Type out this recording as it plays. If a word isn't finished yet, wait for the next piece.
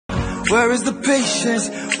Where is the patience?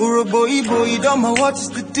 Urobo Ibo, you don't know what is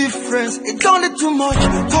the difference. It don't let too much,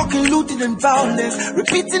 talking, looting and violence.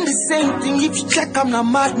 Repeating the same thing, if you check, I'm not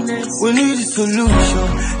madness. We need a solution,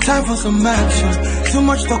 time for some action. Too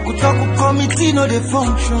much talk, committee, no they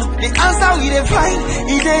function. The answer we dey find,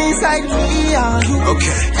 it dey inside me and you.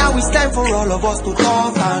 Okay. Now it's time for all of us to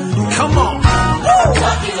talk and do. Come on.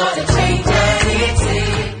 Working on the change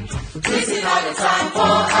anything. This is not the time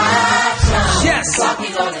for action. Yes.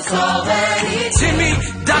 Working on the solve anything. Jimmy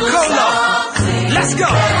Dakolo. Let's go.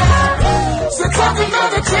 So talking on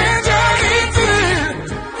the change anything.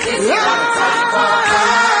 This is not the time for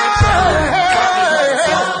action.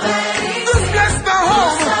 This bless my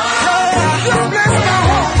home. This bless my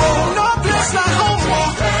home. No bless my home.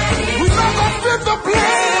 We not gonna flip the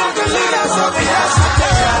play of the leaders of the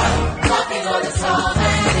nation. Working on the solve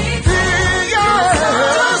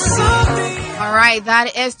All right,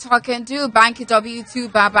 that is Talking to Banky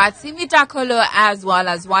W2 Baba, Timi Dakolo, as well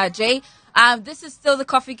as YJ. This is still the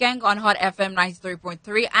Coffee Gang on Hot FM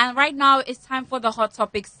 93.3. And right now it's time for the Hot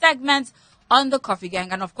Topic segment on the Coffee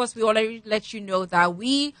Gang. And of course, we already let you know that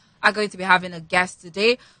we are going to be having a guest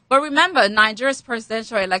today. But remember, Nigeria's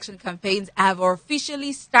presidential election campaigns have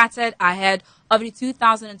officially started ahead of the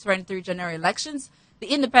 2023 general elections. The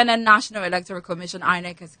Independent National Electoral Commission,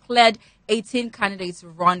 INEC, has cleared 18 candidates to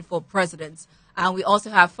run for president. And we also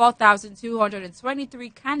have 4,223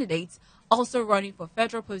 candidates also running for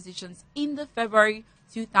federal positions in the February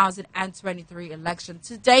 2023 election.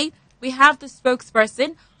 Today, we have the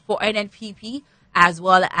spokesperson for NNPP as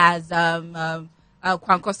well as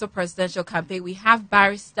Kwankwaso presidential campaign. We have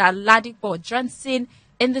Barrister Ladipo Johnson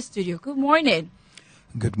in the studio. Good morning.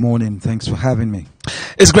 Good morning. Thanks for having me.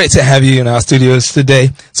 It's great to have you in our studios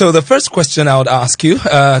today. So the first question I would ask you,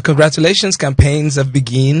 congratulations, campaigns have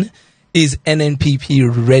begun. Is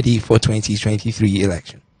NNPP ready for 2023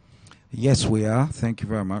 election? Yes, we are. Thank you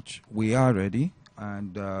very much. We are ready,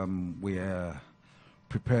 and we are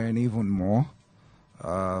preparing even more.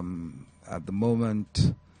 At the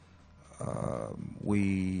moment,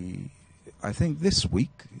 I think this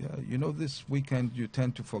week, this weekend you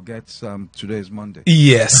tend to forget today's Monday.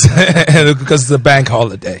 Yes, because it's a bank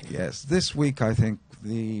holiday. Yes, this week I think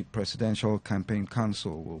the Presidential Campaign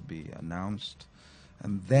Council will be announced,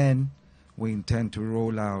 and then we intend to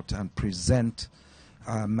roll out and present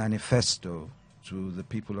a manifesto to the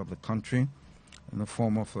people of the country in the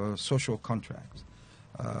form of a social contract.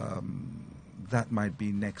 That might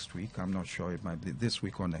be next week. I'm not sure. It might be this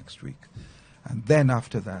week or next week. And then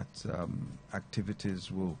after that, activities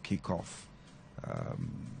will kick off.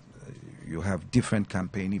 You have different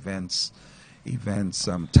campaign events,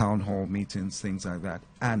 town hall meetings, things like that,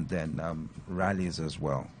 and then rallies as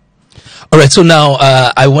well. All right. So now,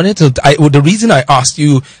 the reason I asked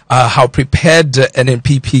you how prepared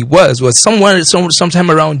NNPP was sometime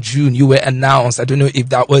around June you were announced. I don't know if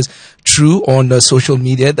that was true on social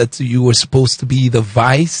media that you were supposed to be the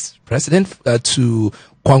vice president to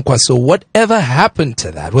Kwankwaso. Whatever happened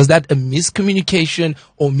to that? Was that a miscommunication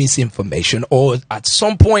or misinformation, or at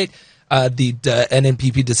some point did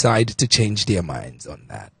NNPP decide to change their minds on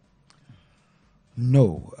that?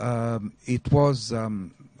 No, it was.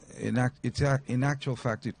 In actual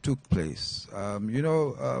fact, it took place.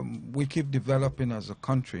 We keep developing as a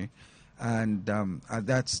country, and at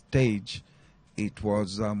that stage, it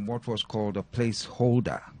was what was called a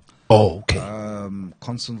placeholder. Oh, okay.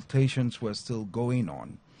 Consultations were still going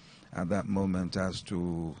on at that moment as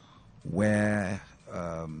to where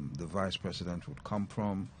the vice president would come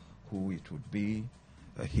from, who it would be,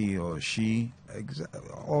 he or she,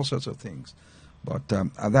 all sorts of things. But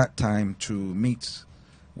at that time, to meet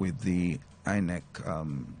with the INEC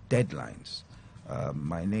deadlines,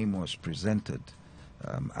 my name was presented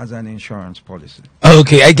as an insurance policy.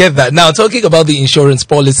 Okay, I get that. Now, talking about the insurance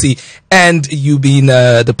policy and you being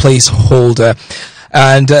the placeholder,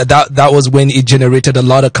 and that was when it generated a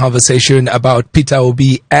lot of conversation about Peter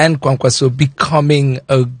Obi and Kwankwaso becoming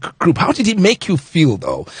a group. How did it make you feel,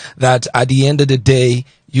 though, that at the end of the day,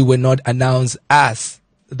 you were not announced as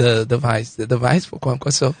the vice for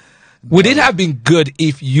Kwankwaso? Would it have been good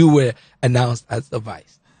if you were announced as the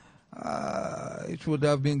vice? It would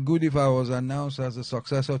have been good if I was announced as a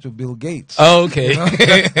successor to Bill Gates. Oh, okay.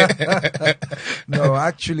 No,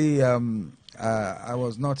 actually, I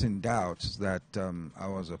was not in doubt that I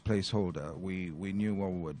was a placeholder. We knew what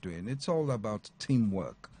we were doing. It's all about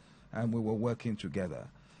teamwork, and we were working together.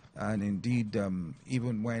 And indeed,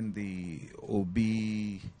 even when the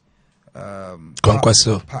Obi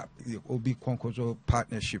Kwankwaso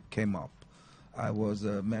partnership came up, I was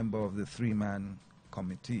a member of the three-man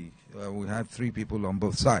committee. We had three people on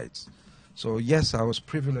both sides. So yes, I was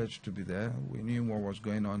privileged to be there. We knew what was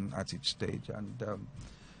going on at each stage, and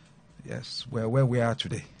yes, we're where we are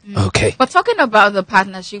today. Okay. But talking about the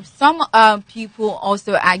partnership, some people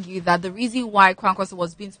also argue that the reason why Kwankwaso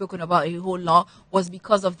was being spoken about a whole lot was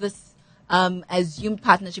because of this assumed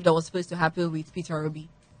partnership that was supposed to happen with Peter Obi.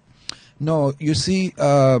 No, you see,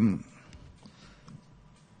 when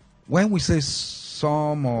we say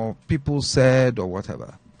some or people said or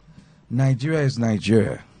whatever, Nigeria is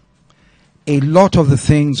Nigeria. A lot of the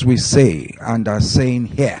things we say and are saying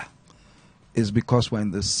here is because we're in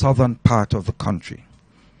the southern part of the country.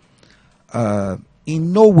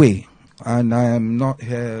 In no way, and I am not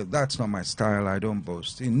here, that's not my style, I don't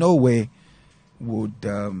boast. In no way would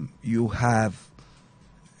you have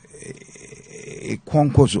a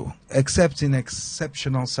Kwankwaso, except in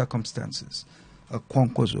exceptional circumstances, a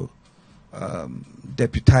Kwankwaso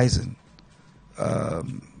deputizing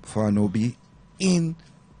for an Obi in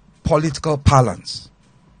political parlance.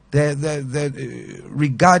 Regarding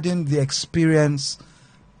the experience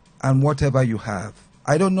and whatever you have,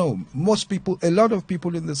 I don't know. Most people, a lot of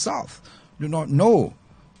people in the South do not know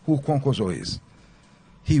who Kwankwaso is.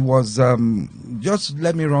 He was, just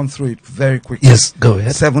let me run through it very quickly. Yes, go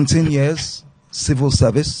ahead. 17 years, civil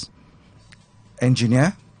service,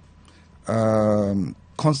 engineer,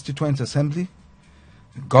 constituent assembly,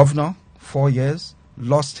 governor, 4 years,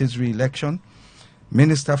 lost his re-election,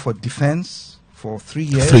 minister for defense for 3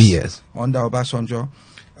 years. 3 years. Under Obasanjo.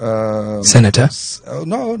 Senator?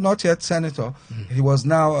 No, not yet senator. He was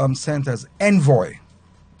now sent as envoy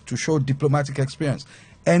to show diplomatic experience.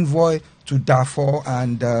 Envoy to Darfur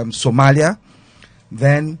and Somalia.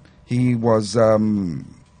 Then he was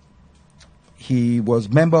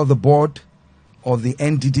member of the board of the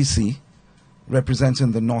NDDC,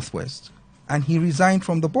 representing the Northwest, and he resigned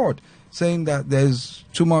from the board, saying that there's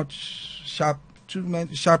too many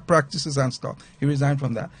sharp practices and stuff. He resigned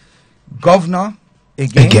from that. Governor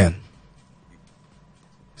again.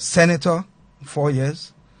 Senator 4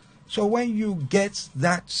 years. So when you get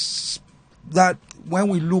that when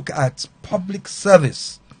we look at public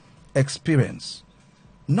service experience,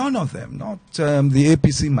 none of them, not the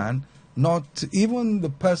APC man, not even the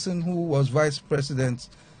person who was vice president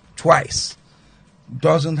twice,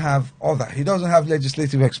 doesn't have he doesn't have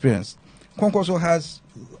legislative experience. Kwankwaso has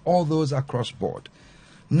all those across board.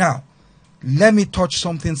 Now, let me touch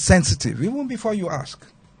something sensitive, even before you ask.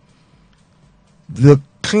 The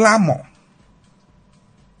clamor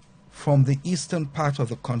from the eastern part of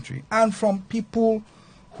the country and from people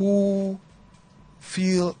who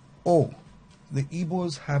feel, oh, the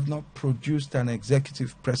Igbos have not produced an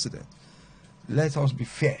executive president. Let us be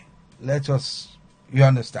fair. You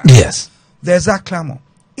understand? Yes. There's that clamor.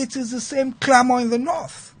 It is the same clamor in the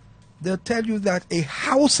north. They'll tell you that a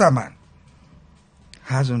Hausa man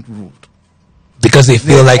hasn't ruled. Because they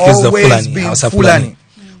feel like it's the always Fulani, been Hausa Fulani.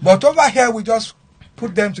 Fulani. But over here, we just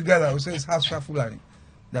put them together. We say it's Hausa Fulani,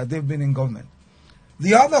 that they've been in government.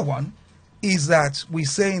 The other one is that we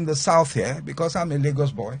say in the south here, because I'm a Lagos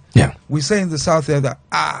boy, Yeah. we say in the south here that,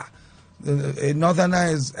 a northerner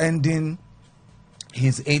is ending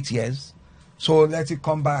his 8 years, so let it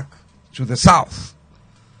come back to the south.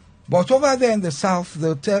 But over there in the south,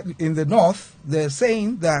 in the north, they're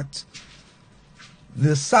saying that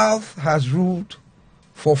the south has ruled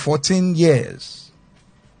for 14 years.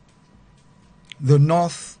 The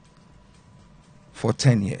north for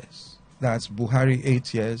 10 years. That's Buhari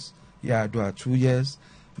 8 years, Yar'Adua 2 years,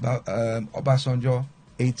 Obasanjo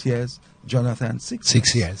 8 years, Jonathan 6 years.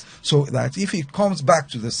 6 years. So that if it comes back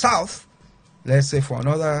to the south, let's say for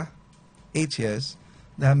another 8 years,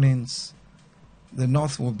 that means the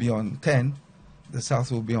north will be on 10, the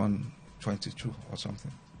south will be on 22 or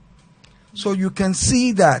something. So you can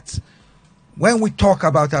see that when we talk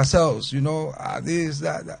about ourselves, this,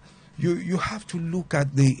 that, you have to look at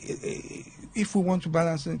if we want to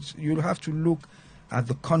balance it, you have to look at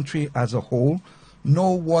the country as a whole,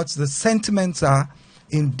 know what the sentiments are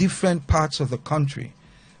in different parts of the country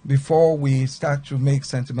before we start to make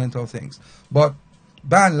sentimental things. But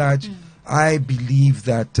by and large, I believe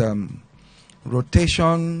that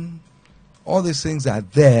rotation, all these things are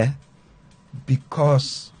there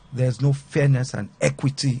because there's no fairness and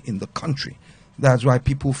equity in the country. That's why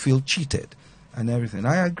people feel cheated and everything.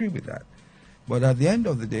 I agree with that. But at the end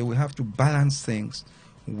of the day, we have to balance things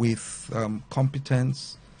with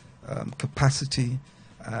competence, capacity,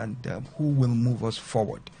 and who will move us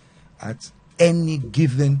forward at any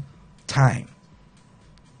given time.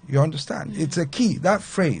 You understand? It's a key, that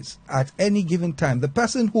phrase, at any given time. The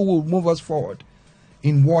person who will move us forward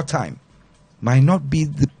in wartime might not be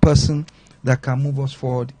the person that can move us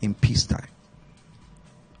forward in peacetime.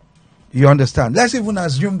 You understand? Let's even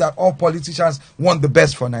assume that all politicians want the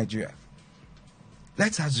best for Nigeria.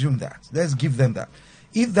 Let's assume that. Let's give them that.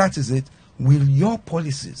 If that is it, will your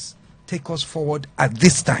policies take us forward at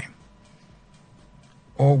this time?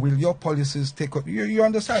 Or will your policies take us... You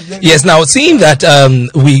understand? Yes, now seeing that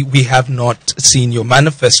we have not seen your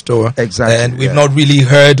manifesto, exactly, and we've not really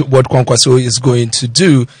heard what Kwankwaso is going to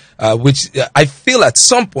do, which I feel at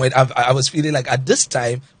some point, I was feeling like at this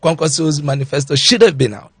time, Kwankwaso's manifesto should have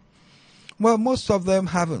been out. Well, most of them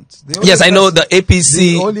haven't. Yes, I know the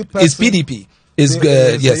APC is PDP.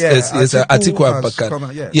 Atiku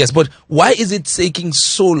Abubakar. Yes. Yes, but why is it taking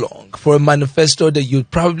so long for a manifesto that you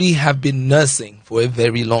probably have been nursing for a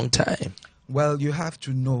very long time? Well, you have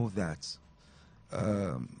to know that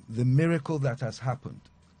the miracle that has happened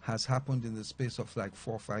in the space of like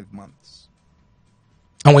 4 or 5 months.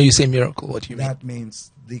 And when you say miracle, what do you mean? That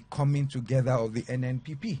means the coming together of the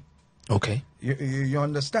NNPP. Okay. You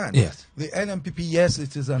understand? Yes. The NNPP, yes,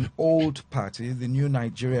 it is an old party, the New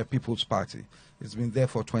Nigeria People's Party. It's been there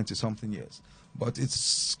for 20-something years. But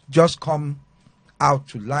it's just come out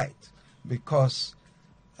to light because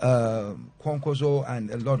Kwankwaso and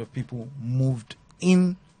a lot of people moved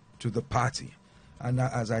into the party. And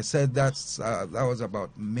as I said, that was about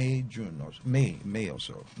May or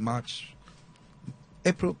so.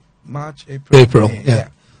 April. May, yeah.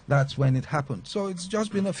 That's when it happened. So it's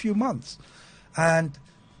just been a few months. And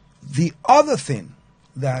the other thing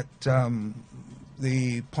that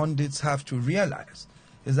the pundits have to realize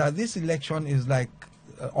is that this election is like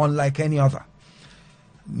unlike any other.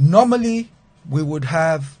 Normally, we would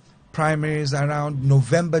have primaries around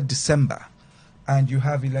November, December, and you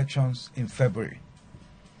have elections in February.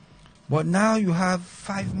 But now you have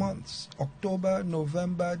 5 months: October,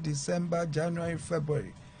 November, December, January,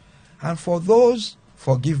 February. And for those,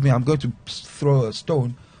 forgive me, I'm going to throw a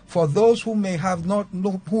stone. For those who might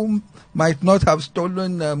not have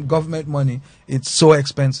stolen government money, it's so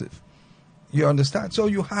expensive. You understand? So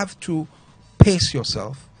you have to pace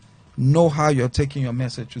yourself, know how you're taking your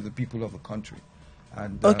message to the people of the country.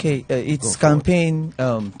 And it's campaign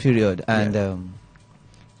period, and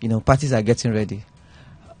parties are getting ready.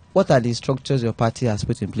 What are the structures your party has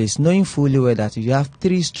put in place, knowing fully well that you have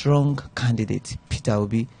 3 strong candidates: Peter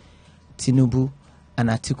Obi, Tinubu, and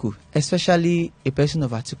Atiku, especially a person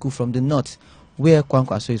of Atiku from the north, where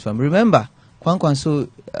Kwankwaso is from. Remember, Kwankwaso,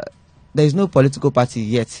 there is no political party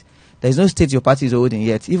yet. There is no state your party is holding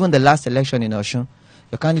yet. Even the last election in Osun,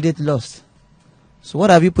 your candidate lost. So what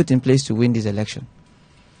have you put in place to win this election,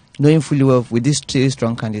 knowing fully well with these 3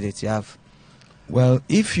 strong candidates you have? Well,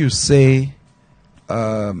 if you say,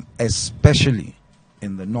 especially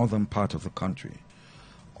in the northern part of the country,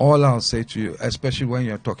 all I'll say to you, especially when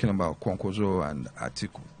you're talking about Kwankwaso and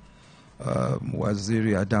Atiku,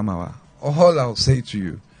 Waziri Adamawa, all I'll say to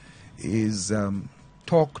you is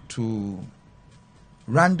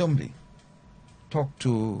randomly talk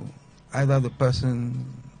to either the person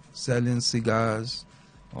selling cigars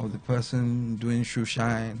or the person doing shoe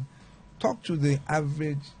shine. Talk to the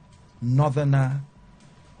average northerner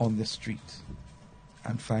on the street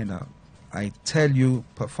and find out. I tell you,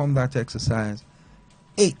 perform that exercise.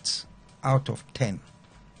 8 out of 10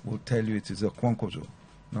 will tell you it is a Kwankwaso,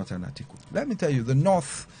 not an Atiku. Let me tell you, the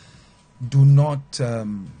North do not,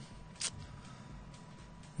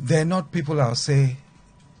 they're not people, I'll say,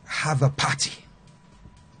 have a party.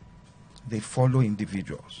 They follow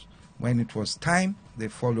individuals. When it was time, they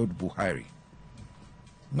followed Buhari.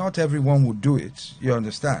 Not everyone would do it, you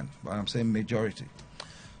understand, but I'm saying majority.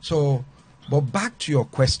 So, but back to your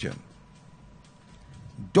question.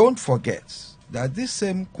 Don't forget that this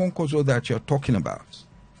same Kwankwaso that you're talking about,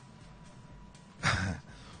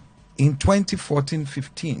 in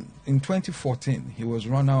 2014, he was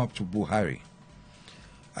runner-up to Buhari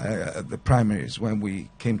at the primaries when we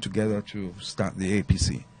came together to start the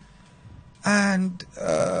APC. And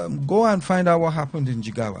go and find out what happened in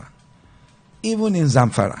Jigawa. Even in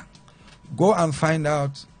Zamfara. Go and find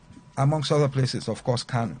out, amongst other places, of course,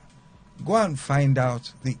 Kano. Go and find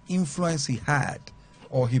out the influence he had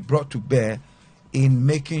or he brought to bear in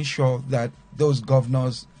making sure that those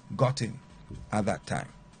governors got in at that time.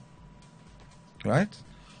 Right?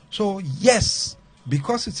 So, yes,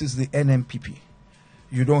 because it is the NNPP,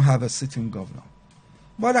 you don't have a sitting governor.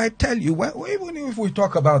 But I tell you, even if we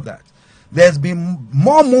talk about that, there's been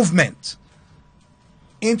more movement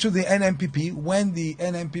into the NNPP when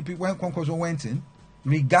Kwankwaso went in,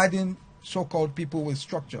 regarding so-called people with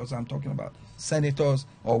structures, I'm talking about senators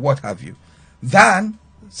or what have you, than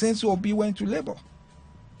since Obi went to Labour.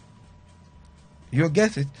 You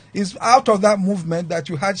get it? It's out of that movement that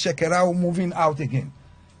you had Shekarau moving out again.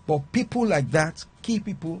 But people like that, key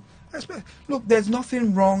people, Look, there's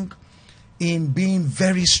nothing wrong in being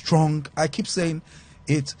very strong. I keep saying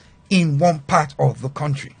it in one part of the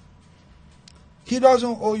country. He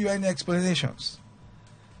doesn't owe you any explanations.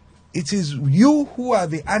 It is you who are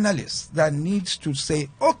the analysts that needs to say,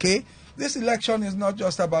 okay, this election is not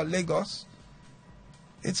just about Lagos.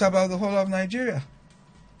 It's about the whole of Nigeria.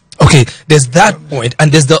 Okay, there's that point,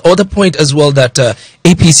 and there's the other point as well that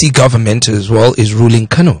APC government as well is ruling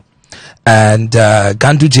Kano. And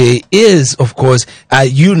Ganduje is, of course,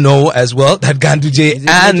 you know as well that Ganduje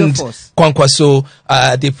and Kwankwaso,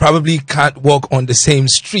 they probably can't walk on the same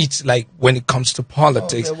street, like when it comes to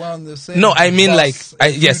politics. Oh, they were on the same no, I mean like,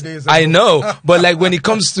 yes, I know, but like when it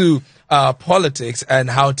comes to politics and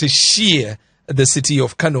how to share the city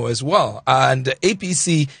of Kano as well. And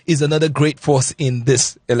APC is another great force in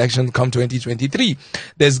this election come 2023.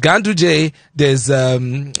 There's Ganduje, there's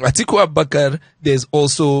Atiku Abubakar, there's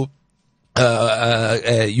also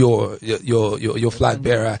your flag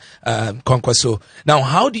bearer, Kwankwaso. Now,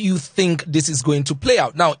 how do you think this is going to play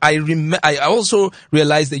out? Now, I also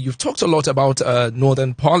realize that you've talked a lot about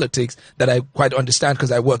northern politics that I quite understand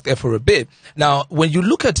because I worked there for a bit. Now, when you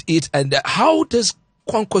look at it, and how does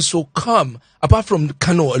Kwankwaso come, apart from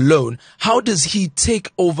Kano alone, how does he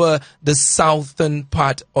take over the southern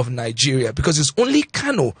part of Nigeria? Because it's only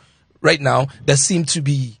Kano right now that seem to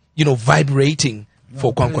be, vibrating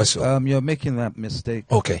for Kwankwaso. You're making that mistake.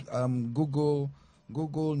 Okay. Google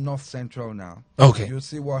North Central now. Okay. You'll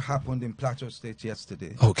see what happened in Plateau State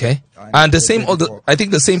yesterday. Okay. And the same, I think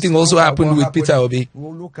the same thing also happened with Peter Obi.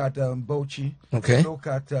 We'll look at Bauchi. Okay. We'll look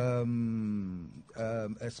at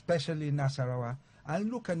especially Nasarawa.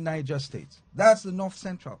 And look at Niger State. That's the North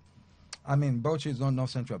Central. I mean, Bauchi is not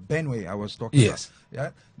North Central. Benue, I was talking about.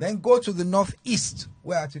 Yeah. Then go to the Northeast,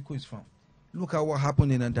 where Atiku is from. Look at what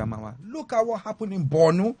happened in Adamawa. Look at what happened in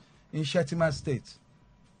Borno, in Shettima State,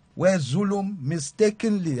 where Zulum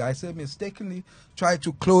mistakenly tried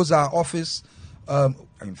to close our office.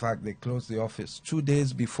 In fact, they closed the office 2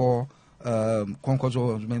 days before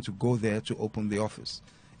Kwankwaso was meant to go there to open the office.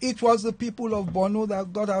 It was the people of Borno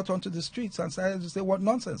that got out onto the streets and started to say, what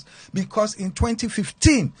nonsense. Because in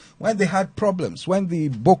 2015, when they had problems, when the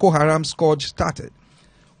Boko Haram scourge started,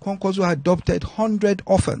 Kwankwaso adopted 100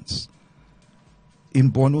 orphans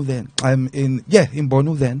in Borno then. In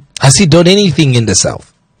Borno then. Has he done anything in the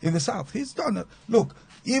south? In the south. He's done it. Look,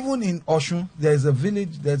 even in Osun, there's a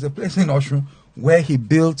place in Osun where he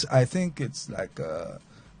built, I think it's like...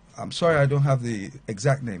 I'm sorry, I don't have the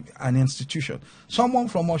exact name, an institution. Someone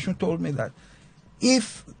from Osun told me that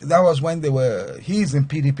if that was when he's in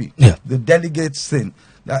PDP, the delegates thing,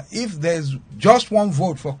 that if there's just one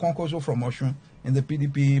vote for Kwankwaso from Osun in the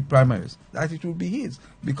PDP primaries, that it will be his,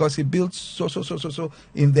 because he built so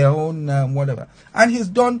in their own whatever. And he's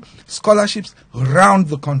done scholarships around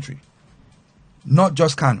the country, not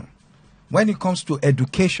just Kano. When it comes to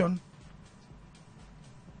education,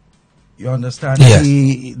 you understand?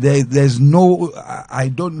 Yes. There's no, I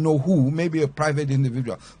don't know who, maybe a private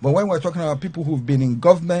individual. But when we're talking about people who've been in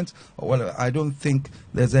government or whatever, I don't think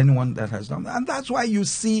there's anyone that has done that. And that's why you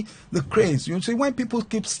see the craze. You see, when people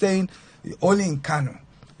keep saying only in Kano,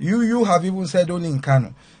 you have even said only in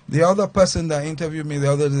Kano. The other person that interviewed me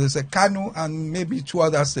the other day said Kano and maybe 2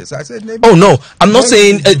 other states. I said maybe. Oh no, I'm not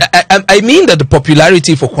saying. I mean that the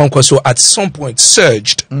popularity for Kwankwaso at some point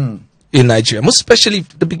surged. In Nigeria, most especially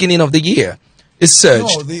the beginning of the year, it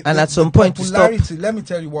surged. No, and at some point, popularity. Let me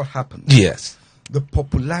tell you what happened. Yes, the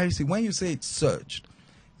popularity. When you say it surged,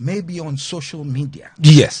 maybe on social media.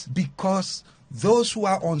 Yes, because those who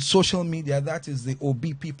are on social media, that is the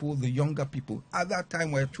OB people, the younger people, at that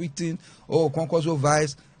time were tweeting, "Oh, Kwankwaso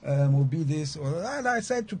Vice, Obi this." And I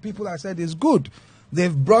said to people, it's good.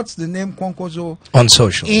 They've brought the name Kwankwaso on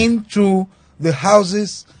social into the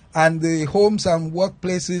houses and the homes and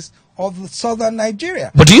workplaces of southern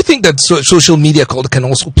Nigeria. But do you think that social media can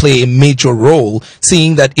also play a major role,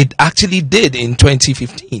 seeing that it actually did in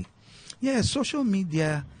 2015? Yeah, social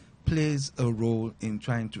media plays a role in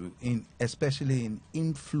especially in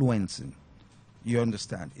influencing. You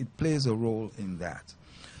understand? It plays a role in that.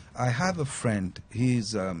 I have a friend,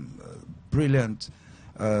 he's a brilliant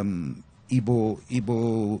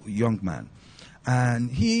Igbo young man. And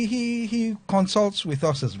he consults with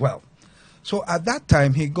us as well. So at that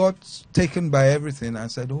time, he got taken by everything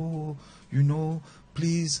and said, "Oh,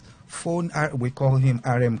 please phone," we call him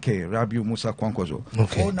RMK, Rabiu Musa Kwankwaso.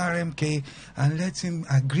 Okay. Phone RMK and let him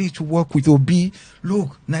agree to work with Obi.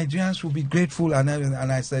 Look, Nigerians will be grateful and everything.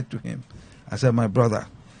 And I said to him, my brother,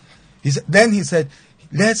 then he said,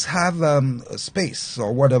 let's have a space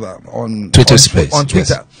or whatever on Twitter,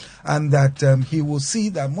 yes. And that he will see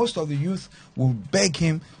that most of the youth will beg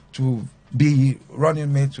him to be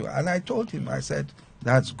running mate to. And I told him, I said,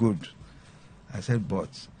 that's good. I said,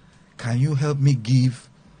 but can you help me give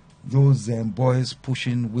those boys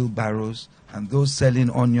pushing wheelbarrows and those selling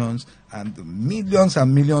onions and the millions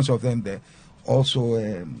and millions of them there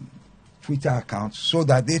also Twitter accounts so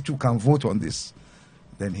that they too can vote on this?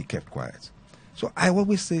 Then he kept quiet. So I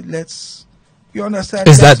always say, you understand?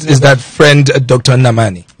 Is that friend Dr.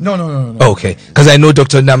 Namani? No. Okay, because I know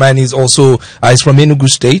Dr. Namani is also he's from Enugu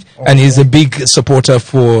State, and he's a big supporter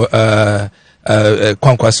for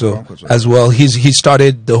Kwankwaso as well. He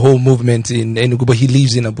started the whole movement in Enugu, but he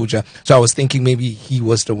lives in Abuja. So I was thinking maybe he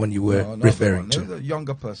was the one you were referring to. There's a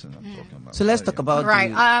younger person I'm talking about. So let's talk about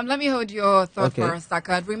Right. Let me hold your thought for a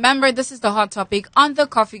second. Remember, this is the hot topic on the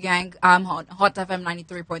Coffee Gang, Hot FM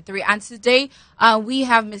 93.3. And today, we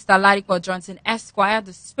have Mr. Ladipo Johnson, Esquire,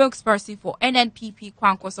 the spokesperson for NNPP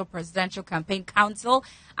Kwankwaso Presidential Campaign Council.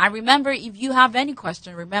 And remember, if you have any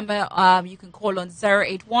question, remember, you can call on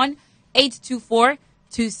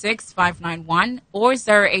 081-824-26591 or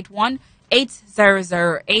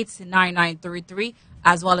 081-8008-9933,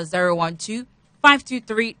 as well as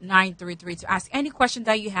 012-523-933 to ask any question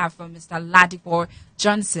that you have for Mr. Ladipo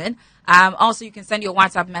Johnson. Also, you can send your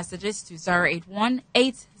WhatsApp messages to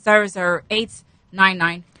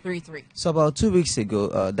 081-8008-9933. So about 2 weeks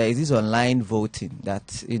ago, there is this online voting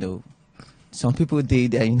that, some people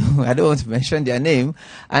did, I don't want to mention their name,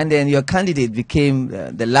 and then your candidate became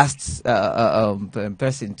the last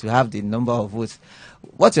person to have the number of votes.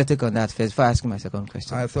 What's your take on that first, before asking my second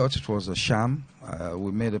question? I thought it was a sham.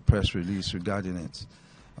 We made a press release regarding it.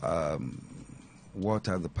 What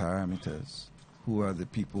are the parameters? Who are the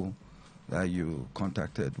people that you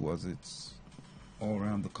contacted? Was it all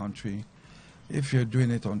around the country? If you're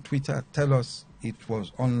doing it on Twitter, tell us it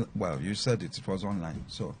was on. Well, you said it was online,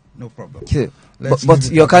 so no problem. Okay. But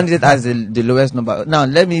your candidate has the lowest number. Now,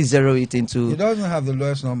 let me zero it into. He doesn't have the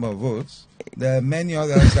lowest number of votes. There are many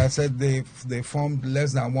others that said they formed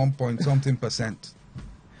less than 1.something%.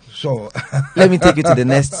 So let me take you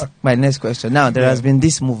to my next question. Now, there has been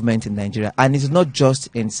this movement in Nigeria, and it's not just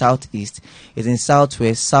in southeast; it's in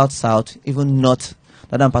southwest, south, even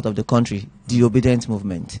northern part of the country. The obedient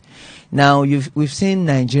movement. Now, we've seen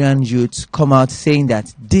Nigerian youths come out saying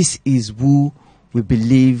that this is who we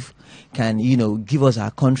believe can, give us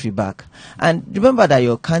our country back. And remember that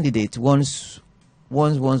your candidate wants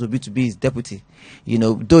Obi to be his deputy.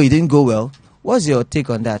 Though it didn't go well. What's your take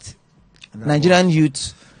on that? Nigerian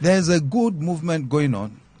youths. There's a good movement going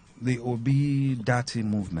on, the Obi Dati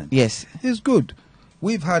movement. Yes, it's good.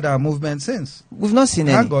 We've had our movement since. We've not seen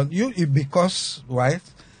Hang any. on, because right.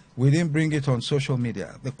 We didn't bring it on social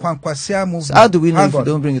media. The Kwankwaso movement. So how do we know if we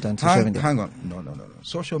don't bring it on social media? Hang on. No.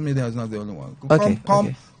 Social media is not the only one.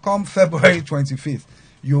 Come February 25th.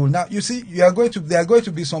 There are going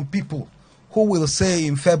to be some people who will say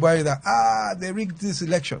in February that, they rigged this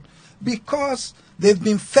election. Because they've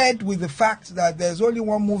been fed with the fact that there's only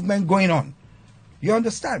one movement going on. You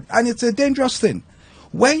understand? And it's a dangerous thing.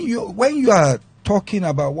 When you are talking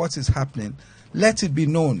about what is happening, let it be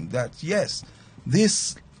known that, yes,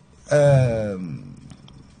 this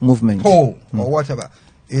movement poll or whatever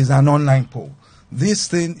is an online poll. This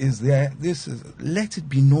thing is there. Let it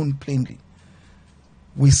be known plainly.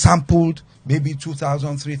 We sampled maybe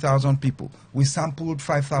 2,000, 3,000 people. We sampled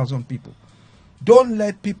 5,000 people. Don't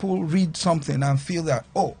let people read something and feel that,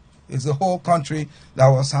 it's the whole country that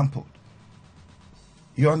was sampled.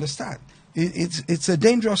 You understand? It's a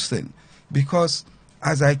dangerous thing because,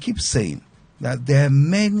 as I keep saying, that there are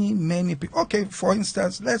many, many people. Okay, for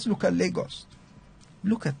instance, let's look at Lagos.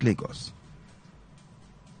 Look at Lagos.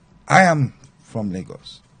 I am from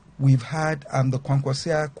Lagos. I'm the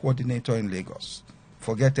Kwankwaso coordinator in Lagos.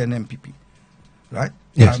 Forget NNPP, right?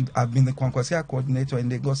 Yes. I've been the Kwankwaso coordinator in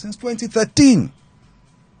Lagos since 2013.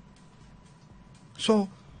 So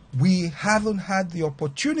we haven't had the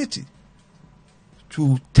opportunity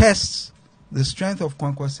to test the strength of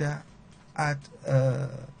Kwankwaso at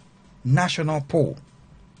national poll,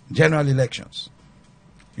 general elections.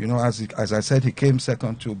 As I said, he came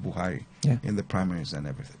second to Buhari in the primaries and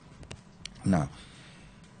everything. Now,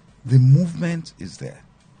 the movement is there.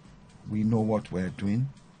 We know what we're doing.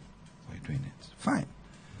 We're doing it. Fine.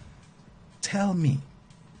 Tell me,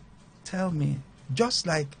 just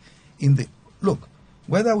like look,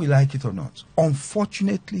 whether we like it or not,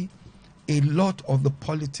 unfortunately, a lot of the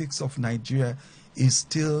politics of Nigeria is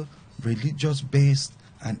still religious-based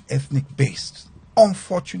and ethnic-based.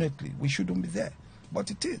 Unfortunately, we shouldn't be there,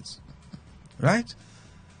 but it is. Right?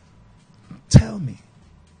 Tell me,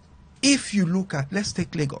 if you look at, let's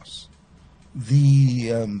take Lagos,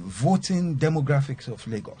 the voting demographics of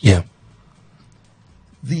Lagos. Yeah.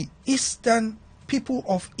 the Eastern people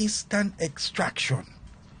of Eastern extraction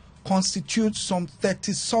constitute some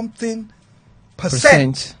 30-something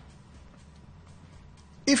percent,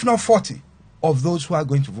 if not 40, of those who are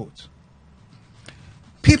going to vote.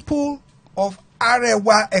 People of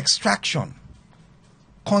Arewa extraction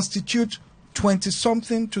constitute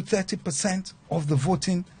 20-something to 30% of the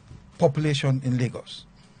voting population in Lagos.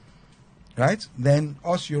 Right? Then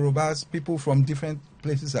us Yorubas, people from different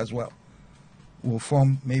places as well, will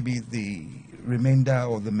form maybe the remainder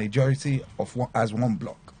or the majority of as one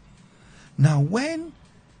block. Now,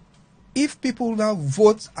 if people now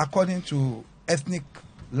vote according to ethnic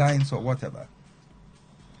lines or whatever,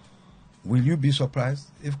 will you be surprised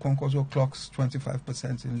if Kwankwaso clocks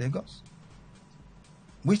 25% in Lagos?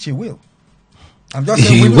 Which he will. I'm just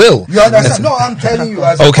saying, he will. You understand? No, I'm telling you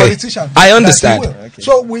as a politician. I understand. Okay.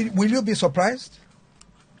 So will you be surprised?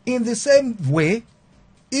 In the same way,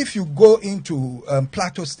 if you go into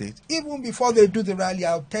Plateau State, even before they do the rally,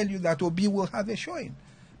 I'll tell you that Obi will have a showing.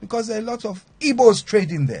 Because there are lots of Igbos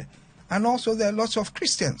trading there. And also there are lots of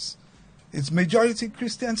Christians. It's majority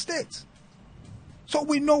Christian state. So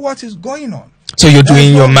we know what is going on. So you're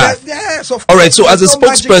doing your math. Yes, of course. All right, so as a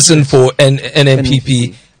spokesperson for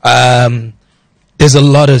NNPP, there's a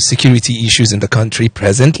lot of security issues in the country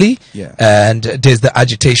presently, and there's the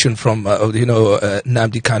agitation from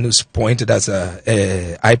Nnamdi Kanu's point as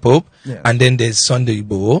a IPOB, and then there's Sunday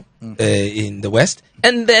Igboho in the west,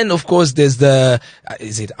 and then of course there's the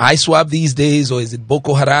is it ISWAP these days, or is it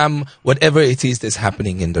Boko Haram, whatever it is that's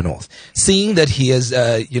happening in the north. Seeing that he has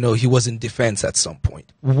he was in defense at some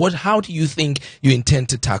point, how do you think you intend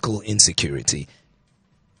to tackle insecurity?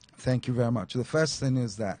 Thank you very much. The first thing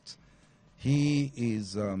is that he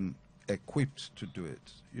is equipped to do it.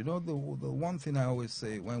 You know, the one thing I always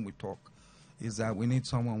say when we talk is that we need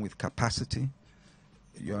someone with capacity,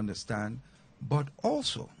 you understand, but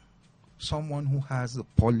also someone who has the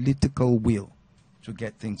political will to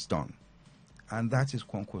get things done. And that is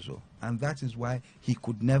Kwankwaso. And that is why he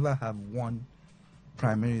could never have won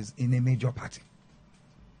primaries in a major party.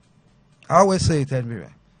 I always say it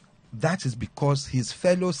everywhere. That is because his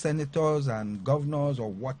fellow senators and governors or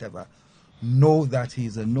whatever know that he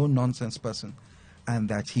is a no-nonsense person and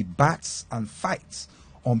that he bats and fights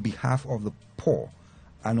on behalf of the poor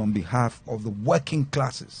and on behalf of the working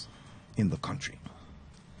classes in the country.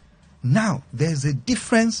 Now, there's a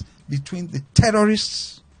difference between the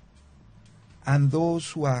terrorists and those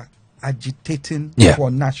who are agitating for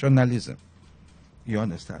nationalism. You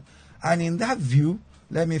understand? And in that view,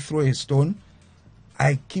 let me throw a stone.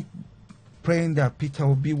 I keep praying that Peter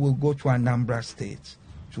Obi will go to Anambra State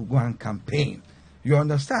to go and campaign. You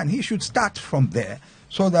understand? He should start from there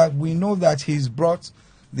so that we know that he's brought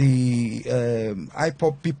the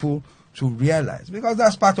IPOP people to realize, because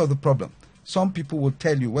that's part of the problem. Some people will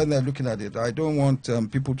tell you when they're looking at it, I don't want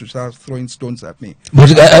people to start throwing stones at me. But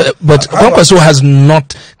Kwankwaso has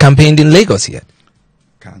not campaigned in Lagos yet.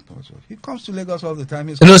 He comes to Lagos all the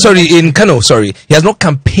time. No, sorry, in Kano, sorry. He has not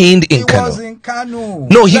campaigned in Kano. He was in Kano.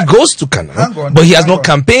 No, he goes to Kano, but he has not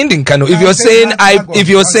campaigned in Kano. If you're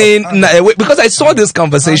saying, because I saw this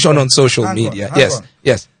conversation on social media.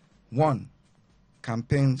 Yes. One,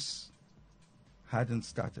 campaigns hadn't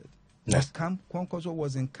started. Yes. Kwankwaso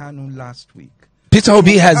was in Kano last week. Peter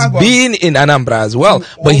Obi has been in Anambra as well,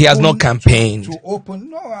 but he has not campaigned.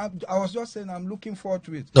 No, I was just saying I'm looking forward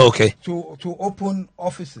to it. Okay. To open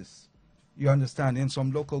offices, you understand, in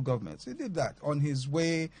some local governments. He did that on his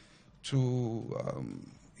way to,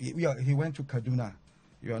 he went to Kaduna,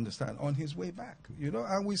 you understand, on his way back,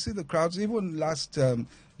 and we see the crowds, even last,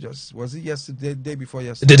 was it yesterday, day before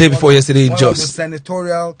yesterday? The day before yesterday in Jos. Jos. One of the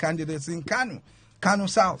senatorial candidates in Kano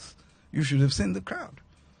South. You should have seen the crowd.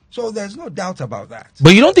 So there's no doubt about that.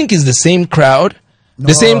 But you don't think it's the same crowd?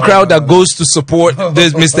 The same crowd that goes to support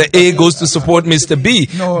this Mr. A goes to support Mr. B.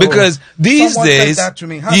 No. Because these Someone days... said that to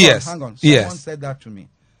me. Hang on. Someone said that to me.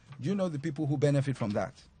 Do you know the people who benefit from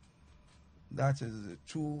that? That is the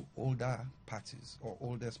two older parties or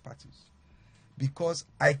oldest parties. Because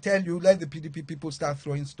I tell you, let the PDP people start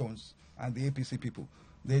throwing stones and the APC people.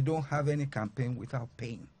 They don't have any campaign without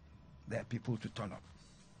paying their people to turn up.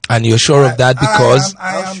 And you're sure of that because?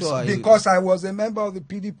 I am sure because I was a member of the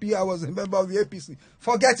PDP, I was a member of the APC.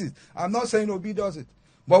 Forget it. I'm not saying Obi does it.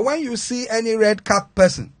 But when you see any red cap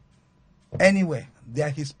person anywhere, they are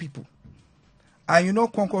his people. And you know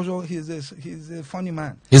Kwankwaso, he's a funny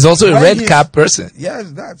man. He's also a red cap person.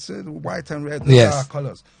 Yes, that's white and red. Those are our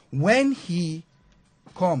colors. When he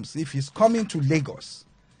comes, if he's coming to Lagos,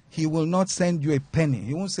 he will not send you a penny.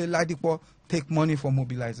 He won't say, Ladipo, take money for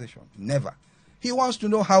mobilization. Never. He wants to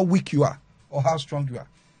know how weak you are or how strong you are.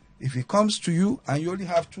 If he comes to you and you only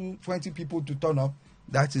have 20 people to turn up,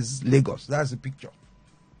 that is Lagos. That's the picture.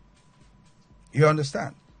 You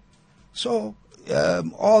understand? So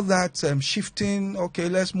all that shifting, okay,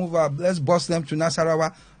 let's move up, let's bust them to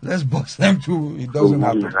Nasarawa, let's bust them to, it doesn't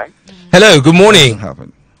happen. Right? Hello, good It morning. doesn't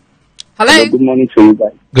happen. Hello. Good morning to you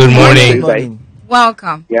guys. Good morning. Good morning.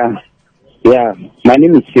 Welcome. Yeah. My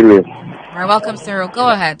name is Cyril. All right, welcome, Cyril. Go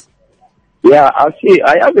ahead. Yeah,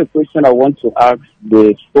 I have a question I want to ask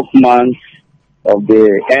the spokesman of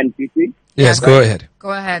the NPP. Yes, go ahead.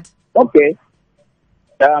 Go ahead. Okay.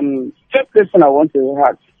 First question I want to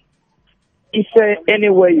ask. Is there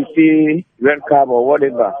anywhere you see red card or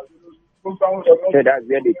whatever? So that's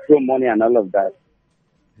where they throw money and all of that.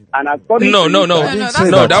 And according No, to no, you no. guys- didn't say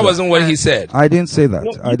No, that, that sir. wasn't what he said. I didn't say that.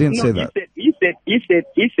 No, I didn't no, say that. He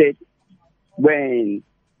said when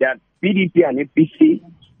that PDP and APC,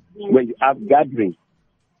 when you have gatherings,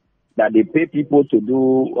 that they pay people to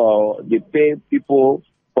do, they pay people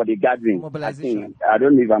for the gathering. Mobilization. I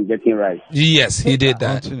don't know if I'm getting right. Yes, he did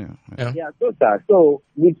that. Continue. Yeah. Yeah, so sir, so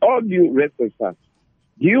with all due respect, sir,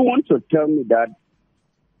 do you want to tell me that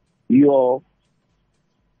your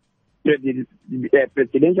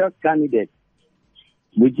presidential candidate,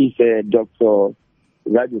 which is Dr.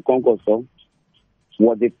 Kwankwaso,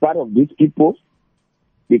 was a part of these people?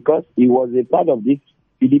 Because he was a part of this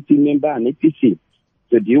PDP member and APC.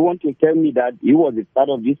 So do you want to tell me that he was a part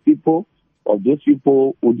of these people, or those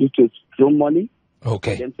people who used to throw money for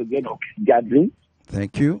Okay. them to get gathering?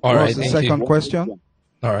 Thank you. All What right, was the thank you. second question?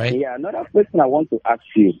 All right. Yeah, another question I want to ask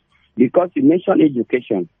you, because you mentioned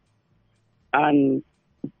education. And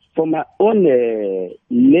from my own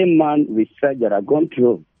layman research that I've gone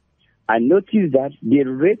through, I noticed that the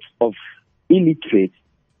rate of illiterate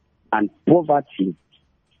and poverty,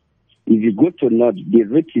 if you go to North, the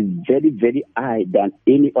rate is very, very high than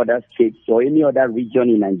any other state or any other region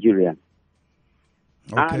in Nigeria.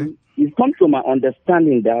 Okay. And it's come to my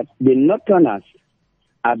understanding that the Northerners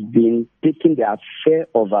have been taking their share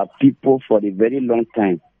of our people for a very long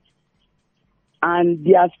time. And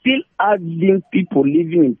they are still having people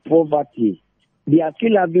living in poverty. They are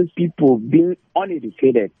still having people being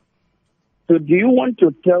uneducated. So do you want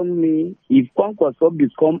to tell me if Kwankwaso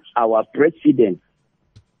become our president,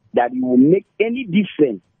 that it will make any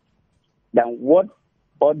difference than what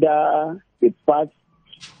other the past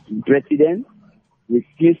president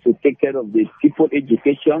refused to take care of the people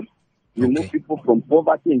education, remove Okay. people from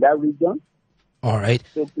poverty in that region? All right.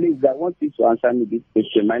 So please, I want you to answer me this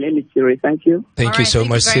question. My name is Siri. Thank you. Thank All you right, so thank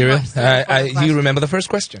you much, very Cyril. much, Cyril, for the Do question. you remember the first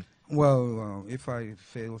question? Well, if I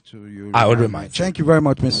fail to, you I would me. remind you. Thank you very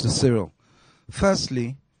much, Mr. Cyril.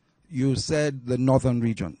 Firstly, you said the northern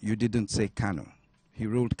region. You didn't say Kano. He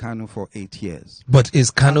ruled Kano for 8 years. But is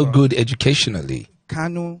Kano good educationally?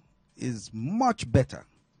 Kano is much better.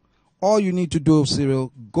 All you need to do,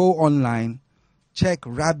 Cyril, go online, check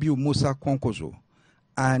Rabiu Musa Kwankwaso,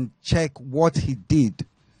 and check what he did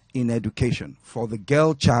in education for the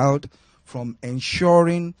girl child, from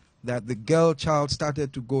ensuring that the girl child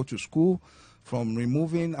started to go to school, from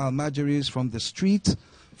removing almajiris from the street,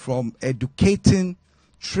 from educating,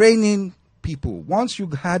 training people. Once you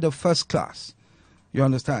had a first class, you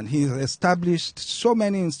understand, he's established so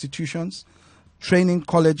many institutions, training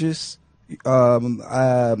colleges,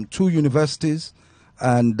 2 universities,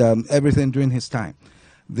 and everything during his time.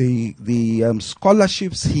 The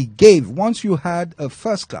scholarships he gave, once you had a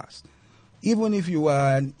first class, even if you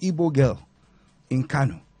were an Igbo girl in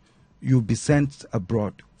Kano, you'll be sent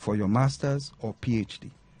abroad for your master's or PhD.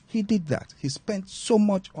 He did that. He spent so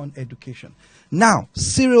much on education. Now,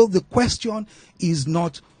 Cyril, the question is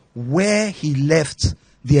not where he left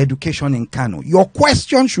the education in Kano. Your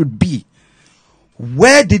question should be,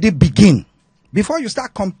 where did it begin? Before you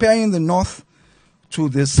start comparing the North to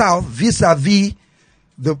the South vis-a-vis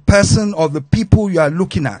the person or the people you are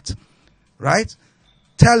looking at, right?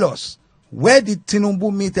 Tell us, where did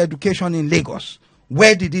Tinubu meet education in Lagos?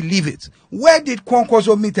 Where did he leave it? Where did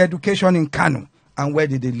Kwankwaso meet education in Kano? And where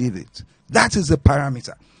did he leave it? That is the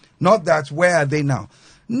parameter. Not that where are they now.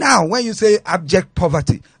 Now, when you say abject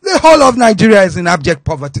poverty, the whole of Nigeria is in abject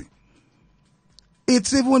poverty.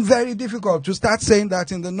 It's even very difficult to start saying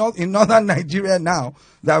that in the north, in northern Nigeria now,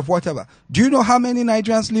 that whatever. Do you know how many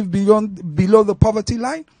Nigerians live below the poverty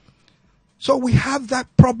line? So we have that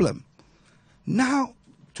problem. Now,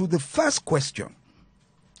 to the first question,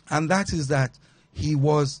 and that is that he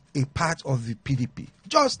was a part of the PDP,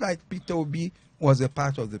 just like Peter Obi was a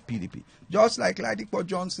part of the PDP, just like Ladipo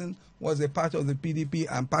Johnson was a part of the PDP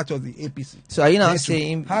and part of the APC. So are you now They too-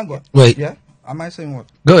 saying? Hang on. Wait. Yeah? Am I saying what?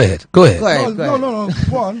 Go ahead. Go ahead. Go ahead. No.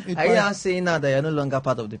 Go on. Are you now saying now that you're no longer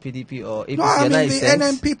part of the PDP or APC? No, I mean the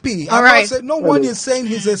sense? NNPP. All right. No one is saying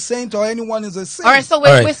he's a saint or anyone is a saint. All right, so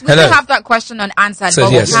we still have that question unanswered,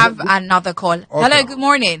 but we'll have another call. Okay. Hello, good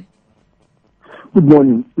morning. Good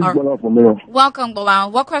morning. This is Bola from Mayor. Welcome, Bola.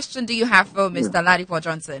 What question do you have for Mr. Ladipo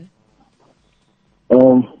Johnson?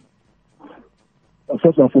 First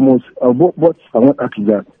and foremost, what I want to ask you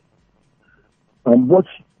that, what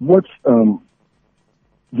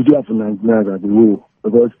did you have for Nigeria as a whole?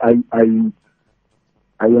 Because I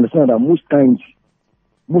understand that most times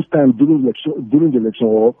during the election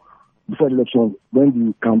or before the election,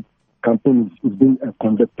 when the campaign is being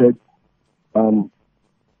conducted,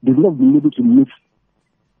 they've not been able to meet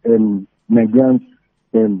Nigerians'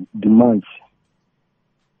 demands.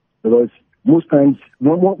 Because most times,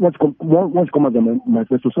 once come as a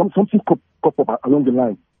manifesto, something pop up along the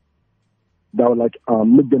line that will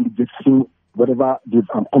make them just see whatever they've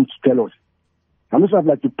come to tell us. I'm just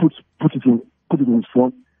like to put it in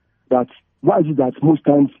front that why is it that most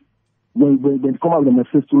times when they come out with the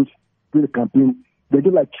manifestos during the campaign, they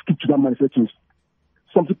don't stick to that manifestos.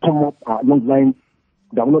 Something come up along the line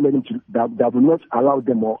that will not let them that will not allow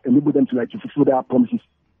them or enable them to fulfill their promises.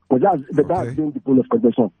 But that's been the point of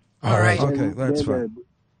contention. All right. Okay, that's fine.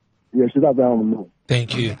 Yes, that's what I want to know.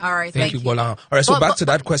 Thank you. All right, thank you, Bola. All right, so back to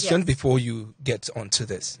that question before you get onto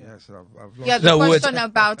this. Yes, the question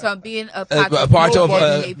about being a part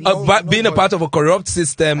being a part of a corrupt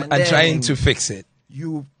system and trying to fix it.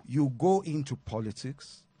 You go into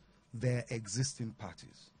politics, there are existing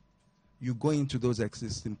parties. You go into those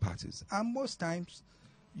existing parties, and most times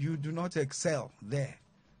you do not excel there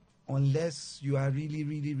unless you are really,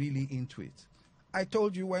 really, really into it. I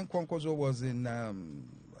told you when Kwankwaso was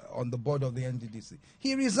on the board of the NDDC,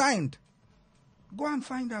 he resigned. Go and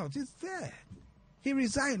find out. It's there. He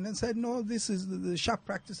resigned and said, no, this is the sharp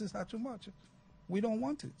practices are too much. We don't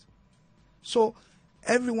want it. So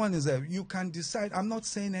everyone is there. You can decide. I'm not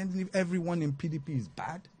saying everyone in PDP is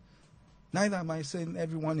bad. Neither am I saying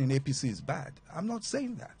everyone in APC is bad. I'm not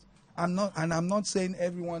saying that. I'm not saying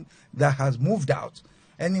everyone that has moved out,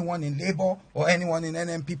 anyone in Labour or anyone in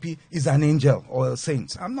NNPP is an angel or a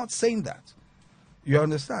saint. I'm not saying that. You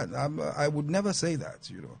understand? I would never say that,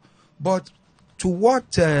 But to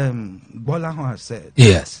what Bolaho has said.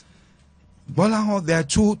 Yes. Bolaho, there are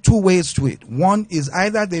two ways to it. One is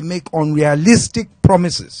either they make unrealistic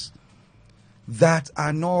promises that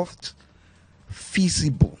are not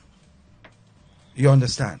feasible. You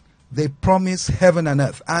understand? They promise heaven and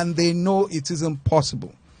earth, and they know it is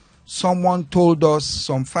impossible. Someone told us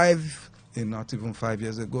some 7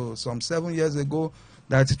 years ago,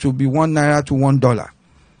 that it will be 1 naira to $1.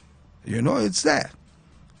 It's there.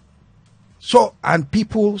 So, and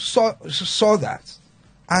people saw that.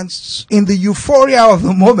 And in the euphoria of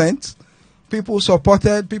the moment, people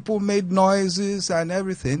supported, people made noises and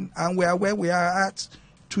everything, and we are where we are at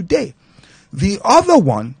today. The other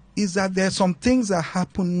one is that there are some things that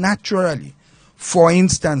happen naturally. For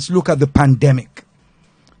instance, look at the pandemic.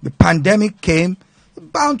 The pandemic came,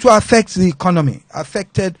 bound to affect the economy,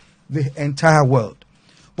 affected the entire world.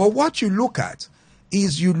 But what you look at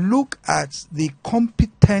is you look at the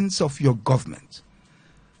competence of your government.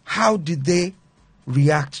 How did they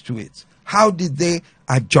react to it? How did they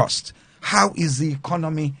adjust? How is the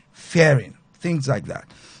economy faring? Things like that.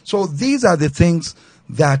 So these are the things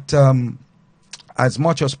that, as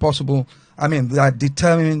much as possible, that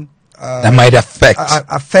determine... that might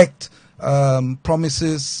affect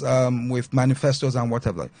promises with manifestos and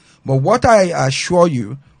whatever. But what I assure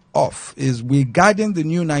you of is regarding the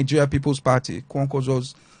new Nigeria People's Party,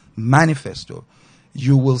 Kwankwaso's manifesto,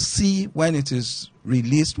 you will see when it is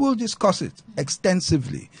released, we'll discuss it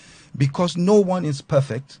extensively because no one is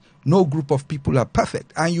perfect. No group of people are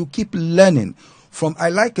perfect. And you keep learning from, I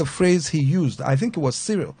like a phrase he used, I think it was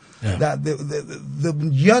Cyril, that the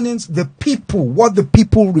yearnings, the people, what the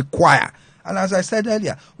people require. And as I said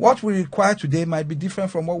earlier, what we require today might be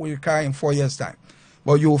different from what we require in 4 years' time.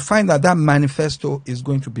 But you will find that manifesto is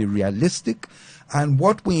going to be realistic. And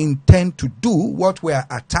what we intend to do, what we are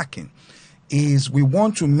attacking, is we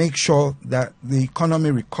want to make sure that the economy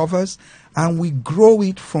recovers and we grow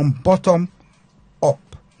it from bottom up.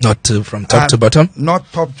 Not from top to bottom?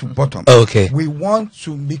 Not top to bottom. Okay. We want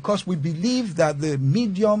to, because we believe that the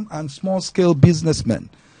medium and small scale businessmen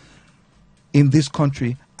in this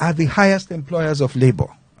country are the highest employers of labor,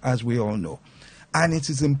 as we all know. And it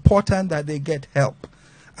is important that they get help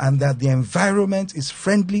and that the environment is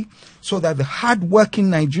friendly so that the hardworking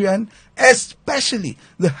Nigerian, especially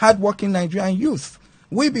the hardworking Nigerian youth,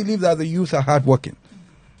 we believe that the youth are hardworking.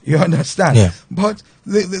 You understand? Yeah. But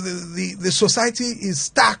the society is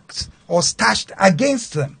stacked or stashed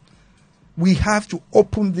against them. We have to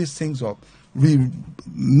open these things up. We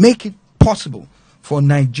make it possible for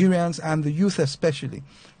Nigerians and the youth especially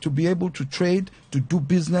to be able to trade, to do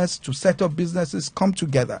business, to set up businesses, come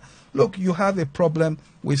together. Look, you have a problem.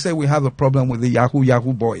 We say we have a problem with the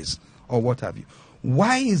Yahoo boys or what have you.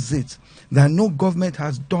 Why is it that no government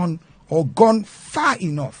has done or gone far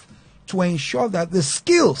enough to ensure that the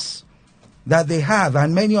skills that they have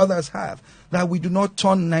and many others have, that we do not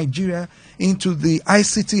turn Nigeria into the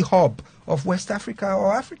ICT hub of West Africa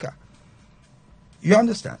or Africa? You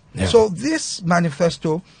understand? Yeah. So this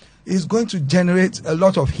manifesto is going to generate a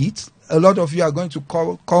lot of heat. A lot of you are going to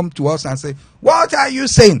come to us and say, what are you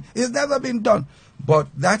saying? It's never been done. But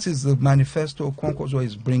that is the manifesto Kwankwaso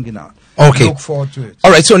is bringing out. Okay. Look forward to it.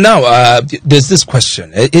 All right. So now there's this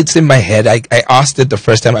question. It's in my head. I asked it the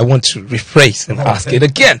first time. I want to rephrase and ask it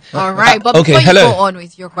again. All right. But okay, before hello. you go on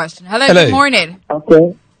with your question. Hello. Hello. Good morning.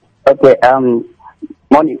 Okay.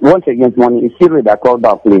 Morning. Once again, morning. It's Cyril that called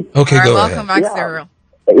back, please. Okay, All right, go welcome ahead. back, Cyril.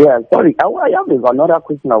 Yeah, sorry. I have another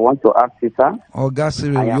question I want to ask you, sir. Oh,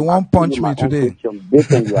 Gasiri, I you am won't asking punch you me my own today. question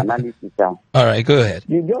based on your analysis, sir. All right, go ahead.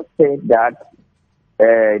 You just said that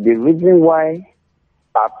the reason why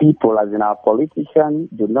our people, as in our politicians,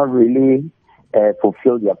 do not really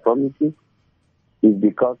fulfill their promises is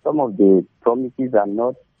because some of the promises are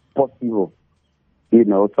not possible. You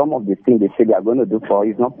know, some of the things they say they are going to do for us,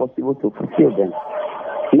 it's not possible to fulfill them.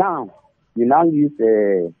 Now, you now use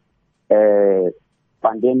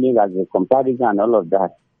pandemic as a comparison and all of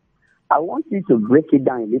that. I want you to break it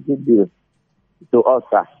down a little bit to us,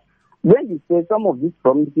 sir. When you say some of these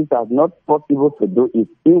promises are not possible to do it,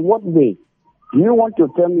 in what way? Do you want to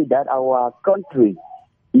tell me that our country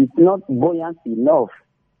is not buoyant enough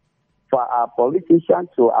for our politicians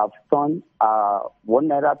to have turned 1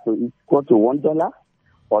 naira to equal to $1?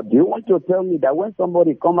 Or do you want to tell me that when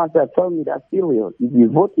somebody comes and tell me that, serious, if you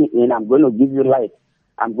vote in, I'm going to give you life,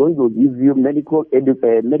 I'm going to give you medical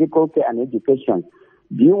care and education.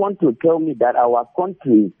 Do you want to tell me that our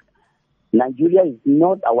country, Nigeria, is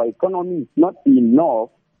not, our economy is not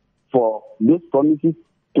enough for those promises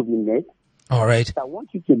to be made? All right. I want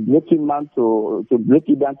you to break it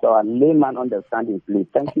down to our layman understanding, please.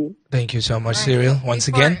 Thank you. Thank you so much, Right. Cyril. Once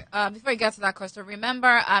again. Before you get to that question,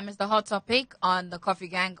 remember, it's the hot topic on the Coffee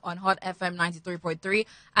Gang on Hot FM 93.3.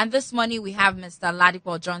 And this morning we have Mr.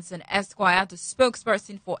 Ladipo Johnson, Esquire, the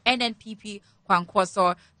spokesperson for NNPP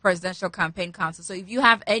Kwankwaso Presidential Campaign Council. So if you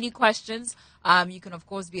have any questions, you can, of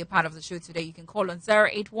course, be a part of the show today. You can call on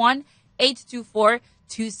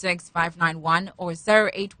 081-824-26591 or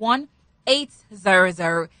 081-800-89933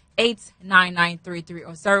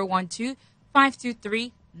 or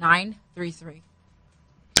 012-523-933.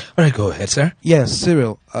 All right, go ahead, sir. Yes,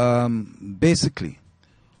 Cyril. Basically,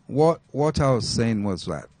 what I was saying was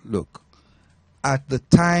that, look, at the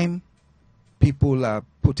time people are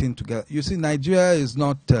putting together, you see, Nigeria is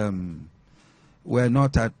not, we're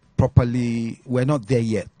not there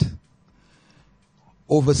yet.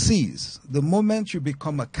 Overseas, the moment you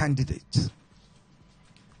become a candidate,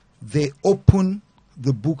 they open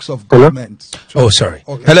the books of government. Oh, sorry.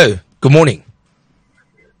 Okay. Hello. Good morning.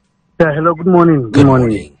 Yeah, hello, good morning. Good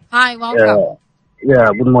morning. Hi, welcome.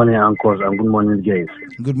 Yeah, good morning, uncles, and good morning, guys.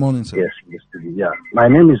 Good morning, sir. Yes, yeah. My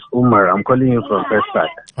name is Umar. I'm calling you from First Start.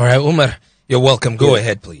 All right, Umar, you're welcome. Go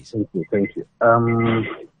ahead, please. Thank you.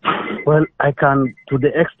 Well, I can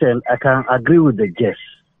agree with the guest,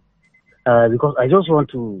 because I just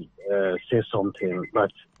want to say something,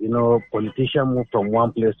 but, politicians move from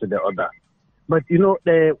one place to the other. But,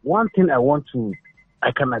 the one thing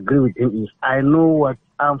I can agree with him is, I know what,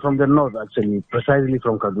 I'm from the north, actually, precisely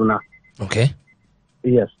from Kaduna. Okay.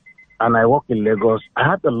 Yes. And I work in Lagos. I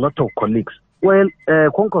had a lot of colleagues. Well,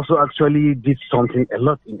 Kwankwaso actually did something a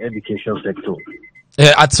lot in education sector.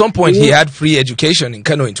 At some point, he had free education in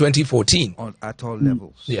Kano in 2014. At all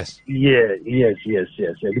levels. Yes. Yes.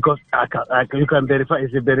 Because you can verify,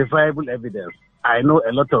 it's a verifiable evidence. I know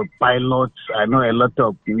a lot of pilots. I know a lot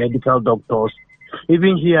of medical doctors.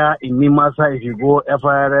 Even here in Nimasa, if you go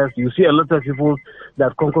FIRS, you see a lot of people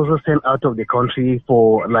that Kwankwaso sent out of the country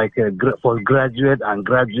for postgraduate and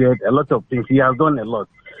graduate, a lot of things. He has done a lot.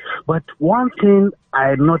 But one thing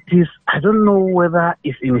I noticed, I don't know whether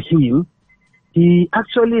it's in him, he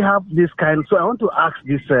actually have this kind. So I want to ask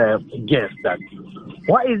this guest that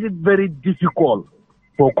why is it very difficult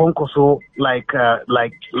for Kwankwaso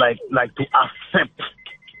to accept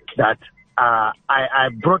that I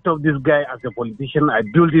brought up this guy as a politician, I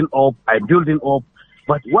build him up,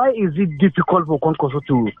 but why is it difficult for Kwankwaso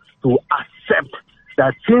to accept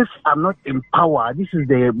that since I'm not in power, this is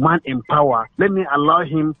the man in power, let me allow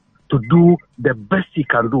him to do the best he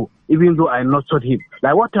can do, even though I nurtured him.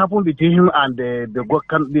 Like what happened between him and the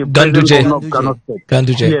president of Kano State.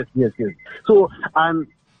 Ganduje. Yes. So, and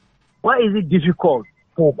why is it difficult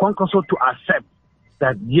for Kwankwaso to accept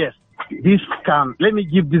that, yes, this can, let me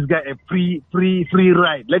give this guy a free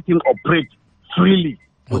ride, let him operate freely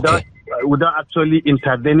without actually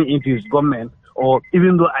intervening into his government, or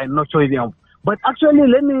even though I nurture him. But actually,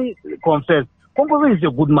 let me confess, Kwankwaso is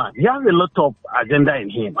a good man. He has a lot of agenda in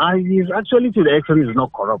him, and he's actually, to the extent, is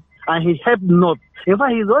not corrupt. And he helped not. In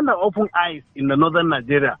fact, he's on the open eyes in the northern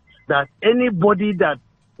Nigeria that anybody that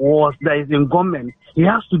is in government, he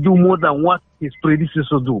has to do more than what his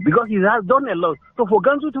predecessors do, because he has done a lot. So for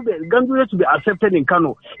Ganduje to be accepted in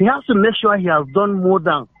Kano, he has to make sure he has done more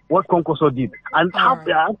than what Kwankwaso did. And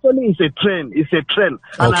actually, it's a trend.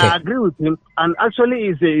 And I agree with him. And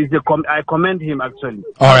actually, I commend him, actually.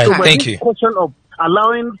 All right, so, thank you. Question of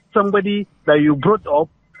allowing somebody that you brought up,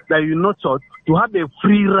 that you nurtured, to have a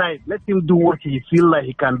free ride, let him do what he feels like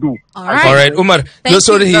he can do. All right, Umar, just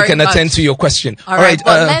so that he can attend to your question. All right,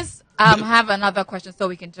 but let's have another question so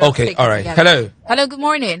we can just okay, all right. Hello, good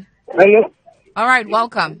morning. Hello. All right,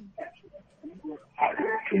 welcome.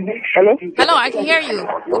 Hello, I can hear you.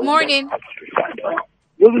 Good morning.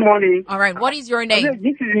 Good morning. All right, what is your name?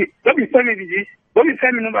 This is don't be family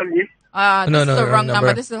number this. This is the wrong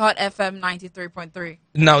number. This is Hot FM 93.3.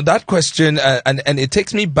 Now that question, and it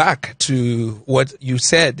takes me back to what you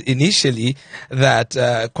said initially, that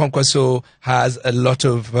Kwankwaso has a lot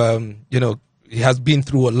of, he has been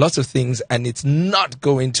through a lot of things, and it's not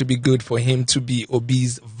going to be good for him to be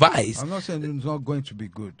Obi's vice. I'm not saying it's not going to be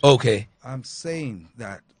good. Okay. I'm saying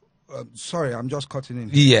that, sorry, I'm just cutting in.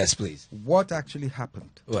 Yes, please. What actually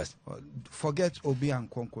happened? What? Forget Obi and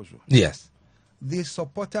Kwankwaso. Yes. The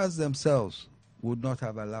supporters themselves would not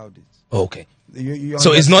have allowed it. Okay. You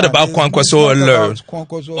so it's not about Kwankwaso alone.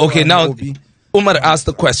 Okay, now Obi. Umar asked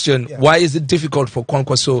the question, why is it difficult for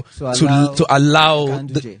Kwankwaso to allow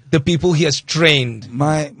the people he has trained?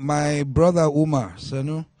 My brother Umar,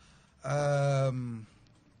 Senu,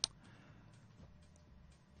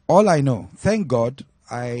 all I know, thank God,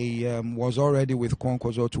 I was already with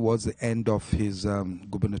Kwankwaso towards the end of his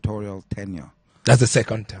gubernatorial tenure. That's the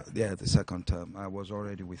second term. Yeah, the second term. I was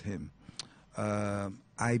already with him.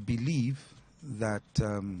 I believe that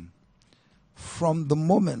from the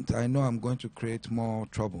moment, I know I'm going to create more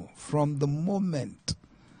trouble, from the moment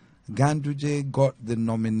Ganduje got the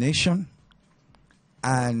nomination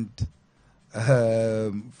and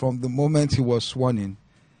from the moment he was sworn in,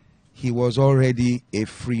 he was already a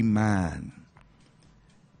free man.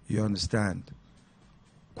 You understand?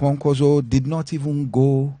 Kwankwaso did not even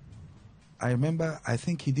go. I remember, I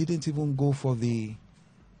think he didn't even go for the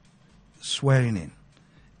swearing in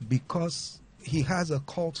because he has a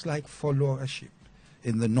cult-like followership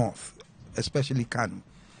in the north, especially Kano.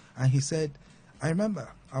 And he said, I remember,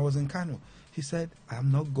 I was in Kano. He said,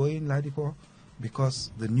 I'm not going, Ladipo,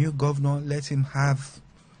 because the new governor let him have,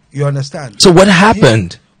 you understand? So what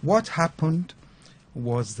happened? What happened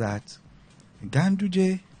was that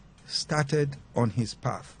Ganduje started on his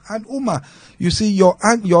path. And Umar, you see, your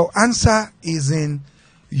answer is in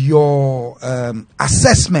your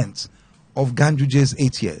assessment of Ganduje's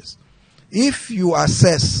 8 years. If you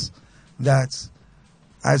assess that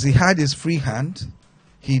as he had his free hand,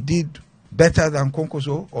 he did better than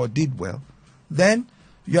Kwankwaso or did well, then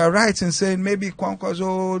you are right in saying maybe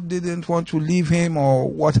Kwankwaso didn't want to leave him or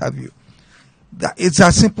what have you. It's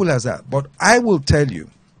as simple as that. But I will tell you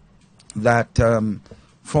that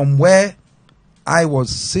from where I was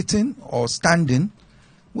sitting or standing,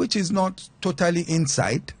 which is not totally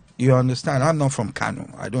inside, you understand, I'm not from Kano,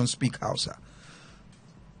 I don't speak Hausa.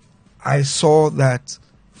 I saw that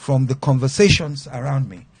from the conversations around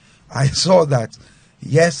me, I saw that,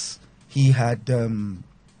 yes, he had,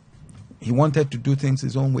 he wanted to do things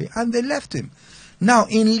his own way, and they left him. Now,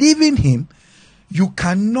 in leaving him, you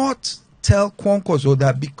cannot tell Kwankwaso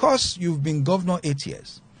that because you've been governor 8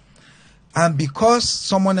 years, and because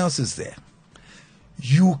someone else is there,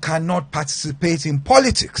 you cannot participate in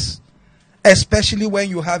politics, especially when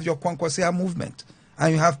you have your Kwankwasia movement,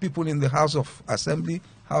 and you have people in the House of Assembly,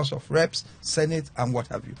 House of Reps, Senate, and what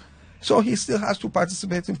have you. So he still has to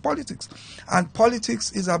participate in politics. And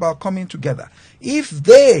politics is about coming together. If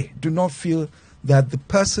they do not feel that the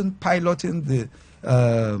person piloting the,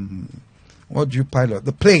 the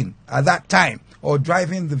plane at that time, or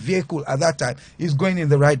driving the vehicle at that time, is going in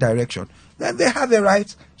the right direction, then they have the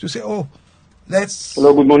right to say, oh, let's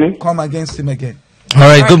good morning. Come against him again. All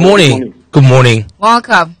right, good morning. Good morning.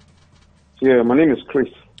 Welcome. Yeah, my name is Chris.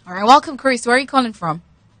 All right, welcome, Chris. Where are you calling from?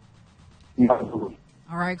 All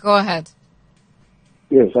All right, go ahead.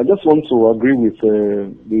 Yes, I just want to agree with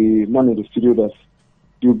the man in the studio that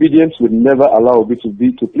the obedience would never allow Obi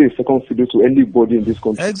to play a second fiddle to anybody in this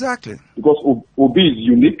country. Exactly. Because Obi is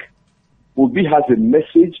unique. Obi has a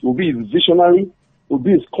message. Obi is visionary.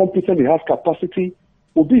 Obi is competent. He has capacity.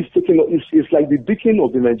 Obi is it's like the beacon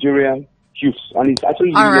of the Nigerian youth, and it's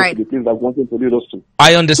actually All leading us right. to the place that we wanted to lead us to.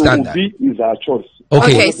 I understand so Obi is our choice.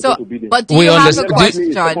 Okay. So, but do We you have a understand.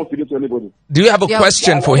 question? Do you have a Yeah.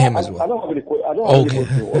 question for him as I well? don't have any question. All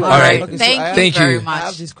right. Okay, so Thank I you Thank very you. much. I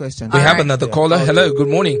have this question. We All have right. another caller. Hello, good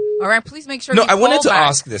morning. All right, please make sure No, you I wanted call to back.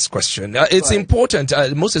 ask this question. It's important,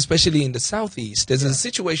 most especially in the southeast. There's a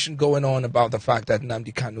situation going on about the fact that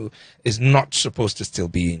Nnamdi Kanu is not supposed to still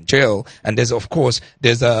be in jail, and there's a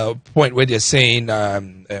point where they're saying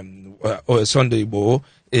Sunday Igboho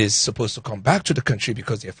is supposed to come back to the country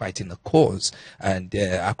because they're fighting a cause, and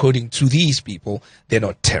according to these people, they're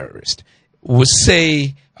not terrorists. We'll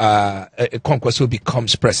say Kwankwaso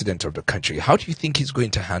becomes president of the country. How do you think he's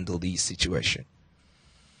going to handle these situations?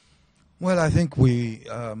 Well, I think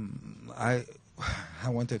I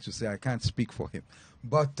wanted to say I can't speak for him,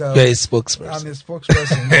 but You're a spokesperson. I'm a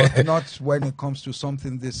spokesperson, but not when it comes to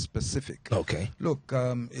something this specific. Okay. Look,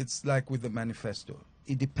 it's like with the manifesto.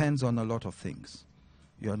 It depends on a lot of things.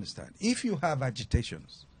 You understand? If you have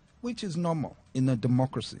agitations, which is normal in a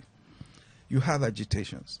democracy, you have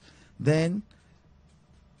agitations, then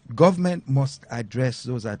government must address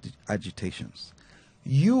those agitations.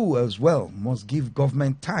 You as well must give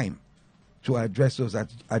government time to address those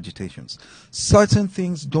agitations. Certain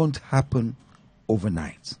things don't happen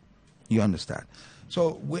overnight. You understand?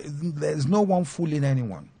 So there's no one fooling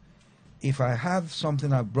anyone. If I have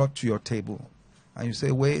something I brought to your table and you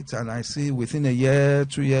say, wait, and I see within a year,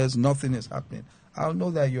 2 years, nothing is happening, I'll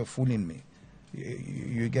know that you're fooling me.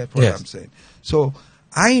 You get what I'm saying? So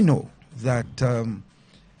I know that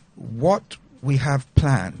what we have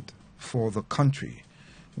planned for the country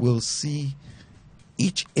will see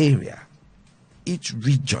each area, each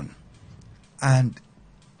region, and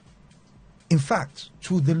in fact,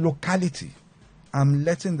 to the locality, I'm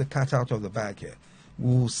letting the cat out of the bag here,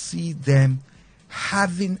 we'll see them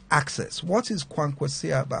having access. What is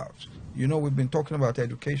Kwankwaso about? You know, we've been talking about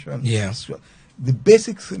education. Yeah. The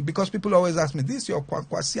basic thing, because people always ask me, this is your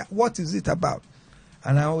Kwankwaso, what is it about?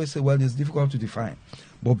 And I always say, well, it's difficult to define.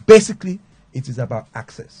 But basically, it is about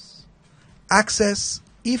access. Access,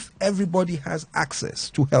 if everybody has access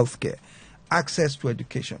to healthcare, access to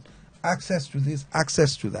education, access to this,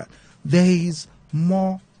 access to that, there is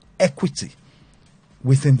more equity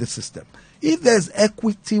within the system. If there's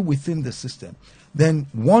equity within the system, then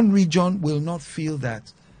one region will not feel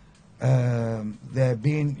that they're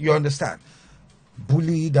being, you understand,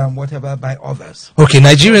 bullied and whatever by others. Okay,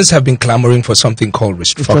 Nigerians have been clamoring for something called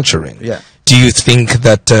restructuring. Yeah. Do you think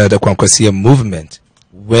that the Kwankwaso movement,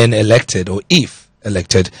 when elected or if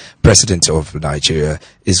elected president of Nigeria,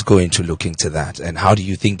 is going to look into that? And how do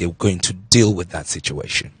you think they're going to deal with that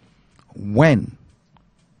situation? When?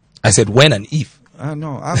 I said when and if.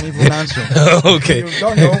 No, I'm even answering. Okay. You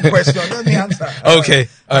don't know your question. Let me answer. Okay.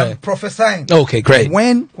 All I'm right. prophesying. Okay, great.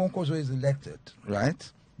 When Kwankwaso is elected,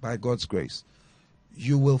 right, by God's grace,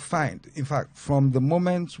 you will find, in fact, from the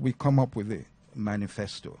moment we come up with a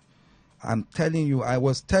manifesto, I'm telling you, I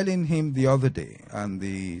was telling him the other day, and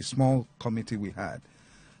the small committee we had,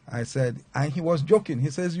 I said, and he was joking.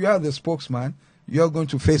 He says, you are the spokesman. You're going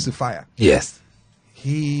to face the fire. Yes.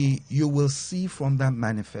 You will see from that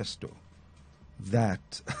manifesto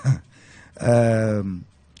that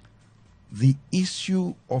the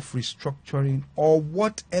issue of restructuring, or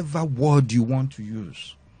whatever word you want to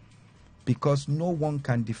use, because no one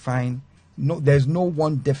can define, there's no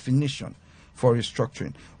one definition for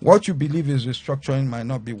restructuring. What you believe is restructuring might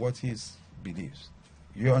not be what he believes.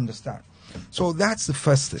 You understand? So that's the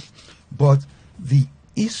first thing. But the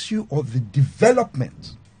issue of the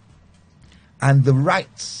development and the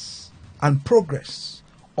rights and progress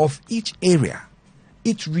of each area,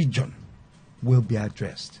 each region will be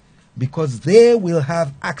addressed, because they will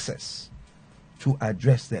have access to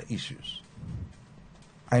address their issues.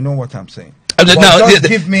 I know what I'm saying. Now, just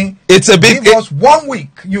give me. It's a big. Give us 1 week.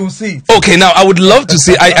 You'll see it. Okay, now I would love to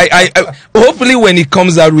see. I hopefully when it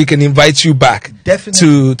comes out, we can invite you back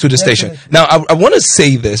to the station. Now, I want to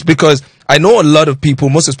say this because I know a lot of people,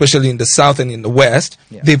 most especially in the South and in the West,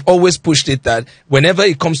 they've always pushed it that whenever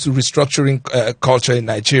it comes to restructuring culture in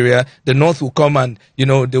Nigeria, the North will come and,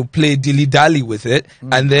 they'll play dilly-dally with it.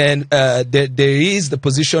 And then there is the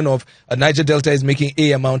position of Niger Delta is making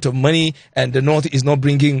a amount of money and the North is not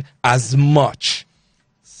bringing as much.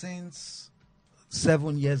 Since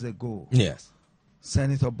 7 years ago, Yes.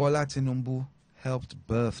 Senator Bola Tinubu helped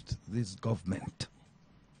birth this government.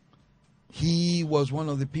 He was one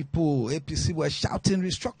of the people, APC were shouting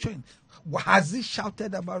restructuring. Has he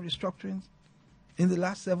shouted about restructuring in the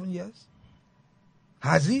last 7 years?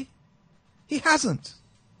 Has he? He hasn't.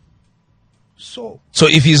 So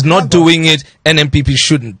if he's not doing it, NNPP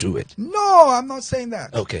shouldn't do it. No, I'm not saying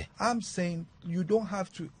that. Okay. I'm saying you don't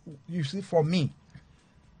have to. You see, for me,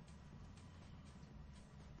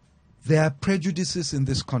 there are prejudices in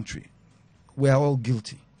this country. We are all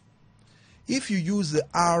guilty. If you use the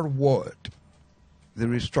R word, the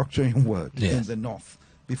restructuring word in the North,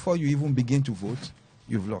 before you even begin to vote,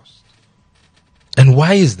 you've lost. And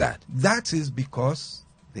why is that? That is because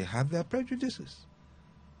they have their prejudices.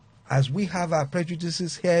 As we have our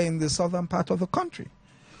prejudices here in the southern part of the country.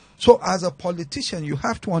 So as a politician, you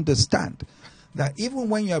have to understand that even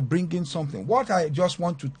when you are bringing something, what I just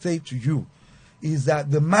want to say to you is that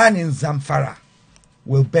the man in Zamfara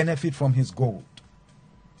will benefit from his gold.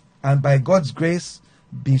 And by God's grace,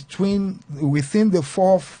 within the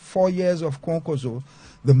four years of Kwankwaso,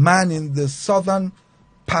 the man in the southern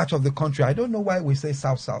part of the country, I don't know why we say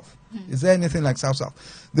south-south. Is there anything like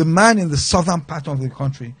south-south? The man in the southern part of the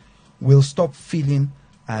country will stop feeling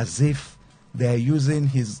as if they're using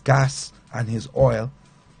his gas and his oil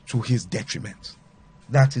to his detriment.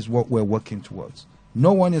 That is what we're working towards.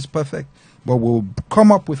 No one is perfect, but we'll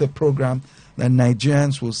come up with a program that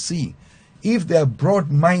Nigerians will see. If they're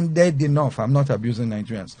broad-minded enough, I'm not abusing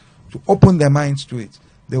Nigerians, to open their minds to it,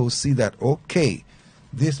 they will see that, okay,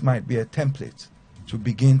 this might be a template to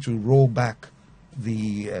begin to roll back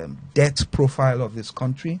the debt profile of this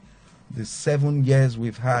country. The 7 years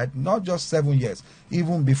we've had, not just 7 years,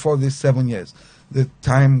 even before these 7 years, the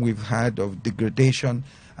time we've had of degradation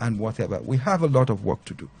and whatever. We have a lot of work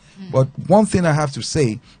to do. But one thing I have to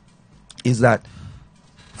say is that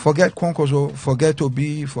forget Kwankwaso, forget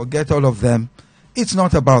Obi, forget all of them. It's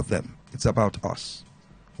not about them. It's about us.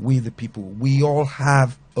 We the people. We all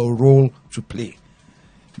have a role to play.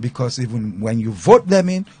 Because even when you vote them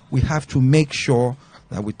in, we have to make sure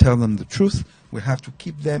that we tell them the truth. We have to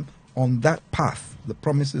keep them on that path, the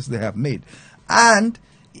promises they have made. And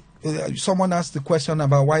someone asked the question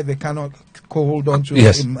about why they cannot hold on to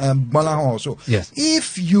Bolahan also. Yes.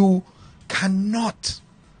 If you cannot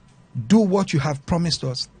do what you have promised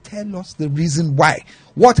us, tell us the reason why.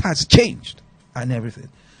 What has changed and everything.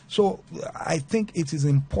 So I think it is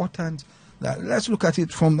important that let's look at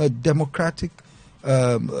it from a democracy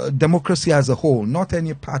as a whole, not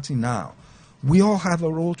any party now. We all have a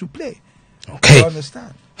role to play. Okay. You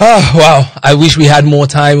understand? Oh, wow. I wish we had more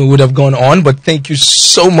time. We would have gone on, but thank you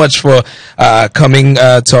so much for coming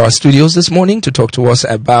to our studios this morning to talk to us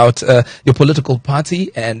about your political party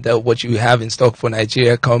and what you have in stock for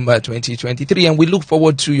Nigeria come 2023. And we look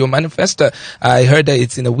forward to your manifesto. I heard that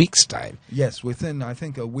it's in a week's time. Yes, within, I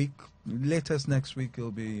think, a week. Latest next week it'll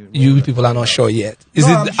be. You people are not sure yet. Is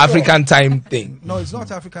it the African time thing? No, it's not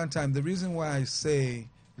African time. The reason why I say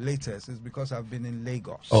latest is because I've been in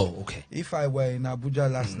Lagos. Oh, okay. If I were in Abuja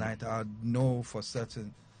last night, I'd know for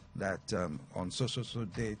certain that on so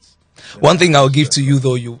dates. One thing I'll give to you,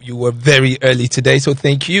 though, you were very early today, so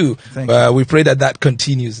thank you. Thank you. We pray that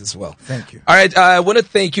continues as well. Thank you. All right, I want to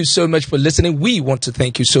thank you so much for listening. We want to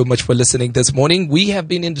thank you so much for listening this morning. We have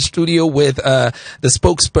been in the studio with the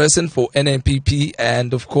spokesperson for NNPP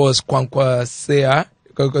and, of course, Kwankwaso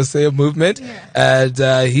movement, and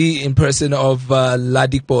he in person of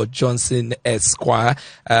Ladipo Johnson Esquire.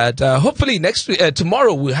 And hopefully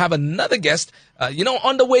tomorrow we'll have another guest.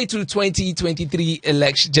 On the way to 2023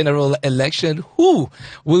 general election, who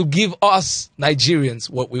will give us Nigerians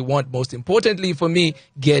what we want. Most importantly for me,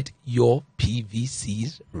 get your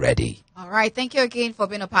PVCs ready. All right. Thank you again for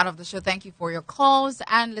being a part of the show. Thank you for your calls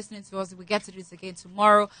and listening to us. We get to do this again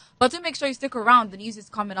tomorrow. But do make sure you stick around. The news is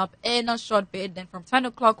coming up in a short bit. Then from 10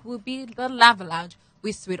 o'clock will be the Lava Lounge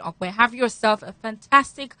with Sweet Okwe. Have yourself a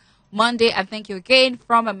fantastic Monday. And thank you again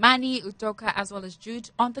from Amani, Udoka, as well as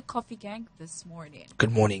Jude on the Coffee Gang this morning.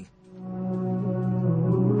 Good morning.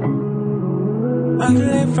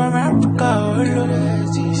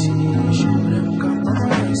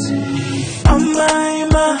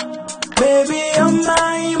 Baby, I'm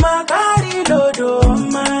my carry dodo,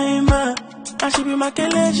 my and she be my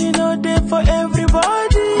kelechi, no day for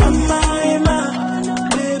everybody. I'm my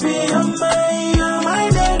baby, I'm my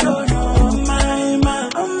dodo, my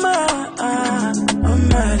I'm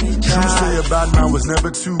my She say about side, man was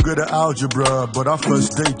never too good at algebra, but our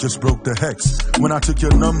first date just broke the hex. When I took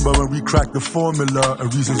your number and we cracked the formula,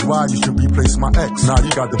 and reasons why you should replace my ex. Now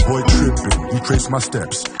you got the boy tripping, retrace my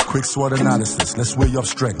steps. Quick SWOT analysis, let's weigh your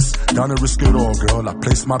strengths. Down to risk it all, girl, I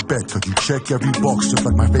place my bet. Cause you check every box just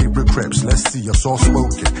like my favorite crepes. Let's see, you're soft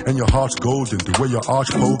spoken, and your heart's golden. The way your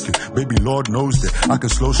arch poking, baby, Lord knows that I can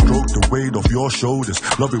slow stroke the weight off your shoulders.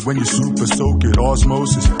 Love it when you super soak it,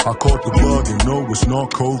 osmosis. I caught the bug and no, it's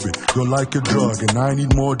not COVID. You're like a drug and I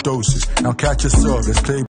need more doses. Now catch yourself, let's play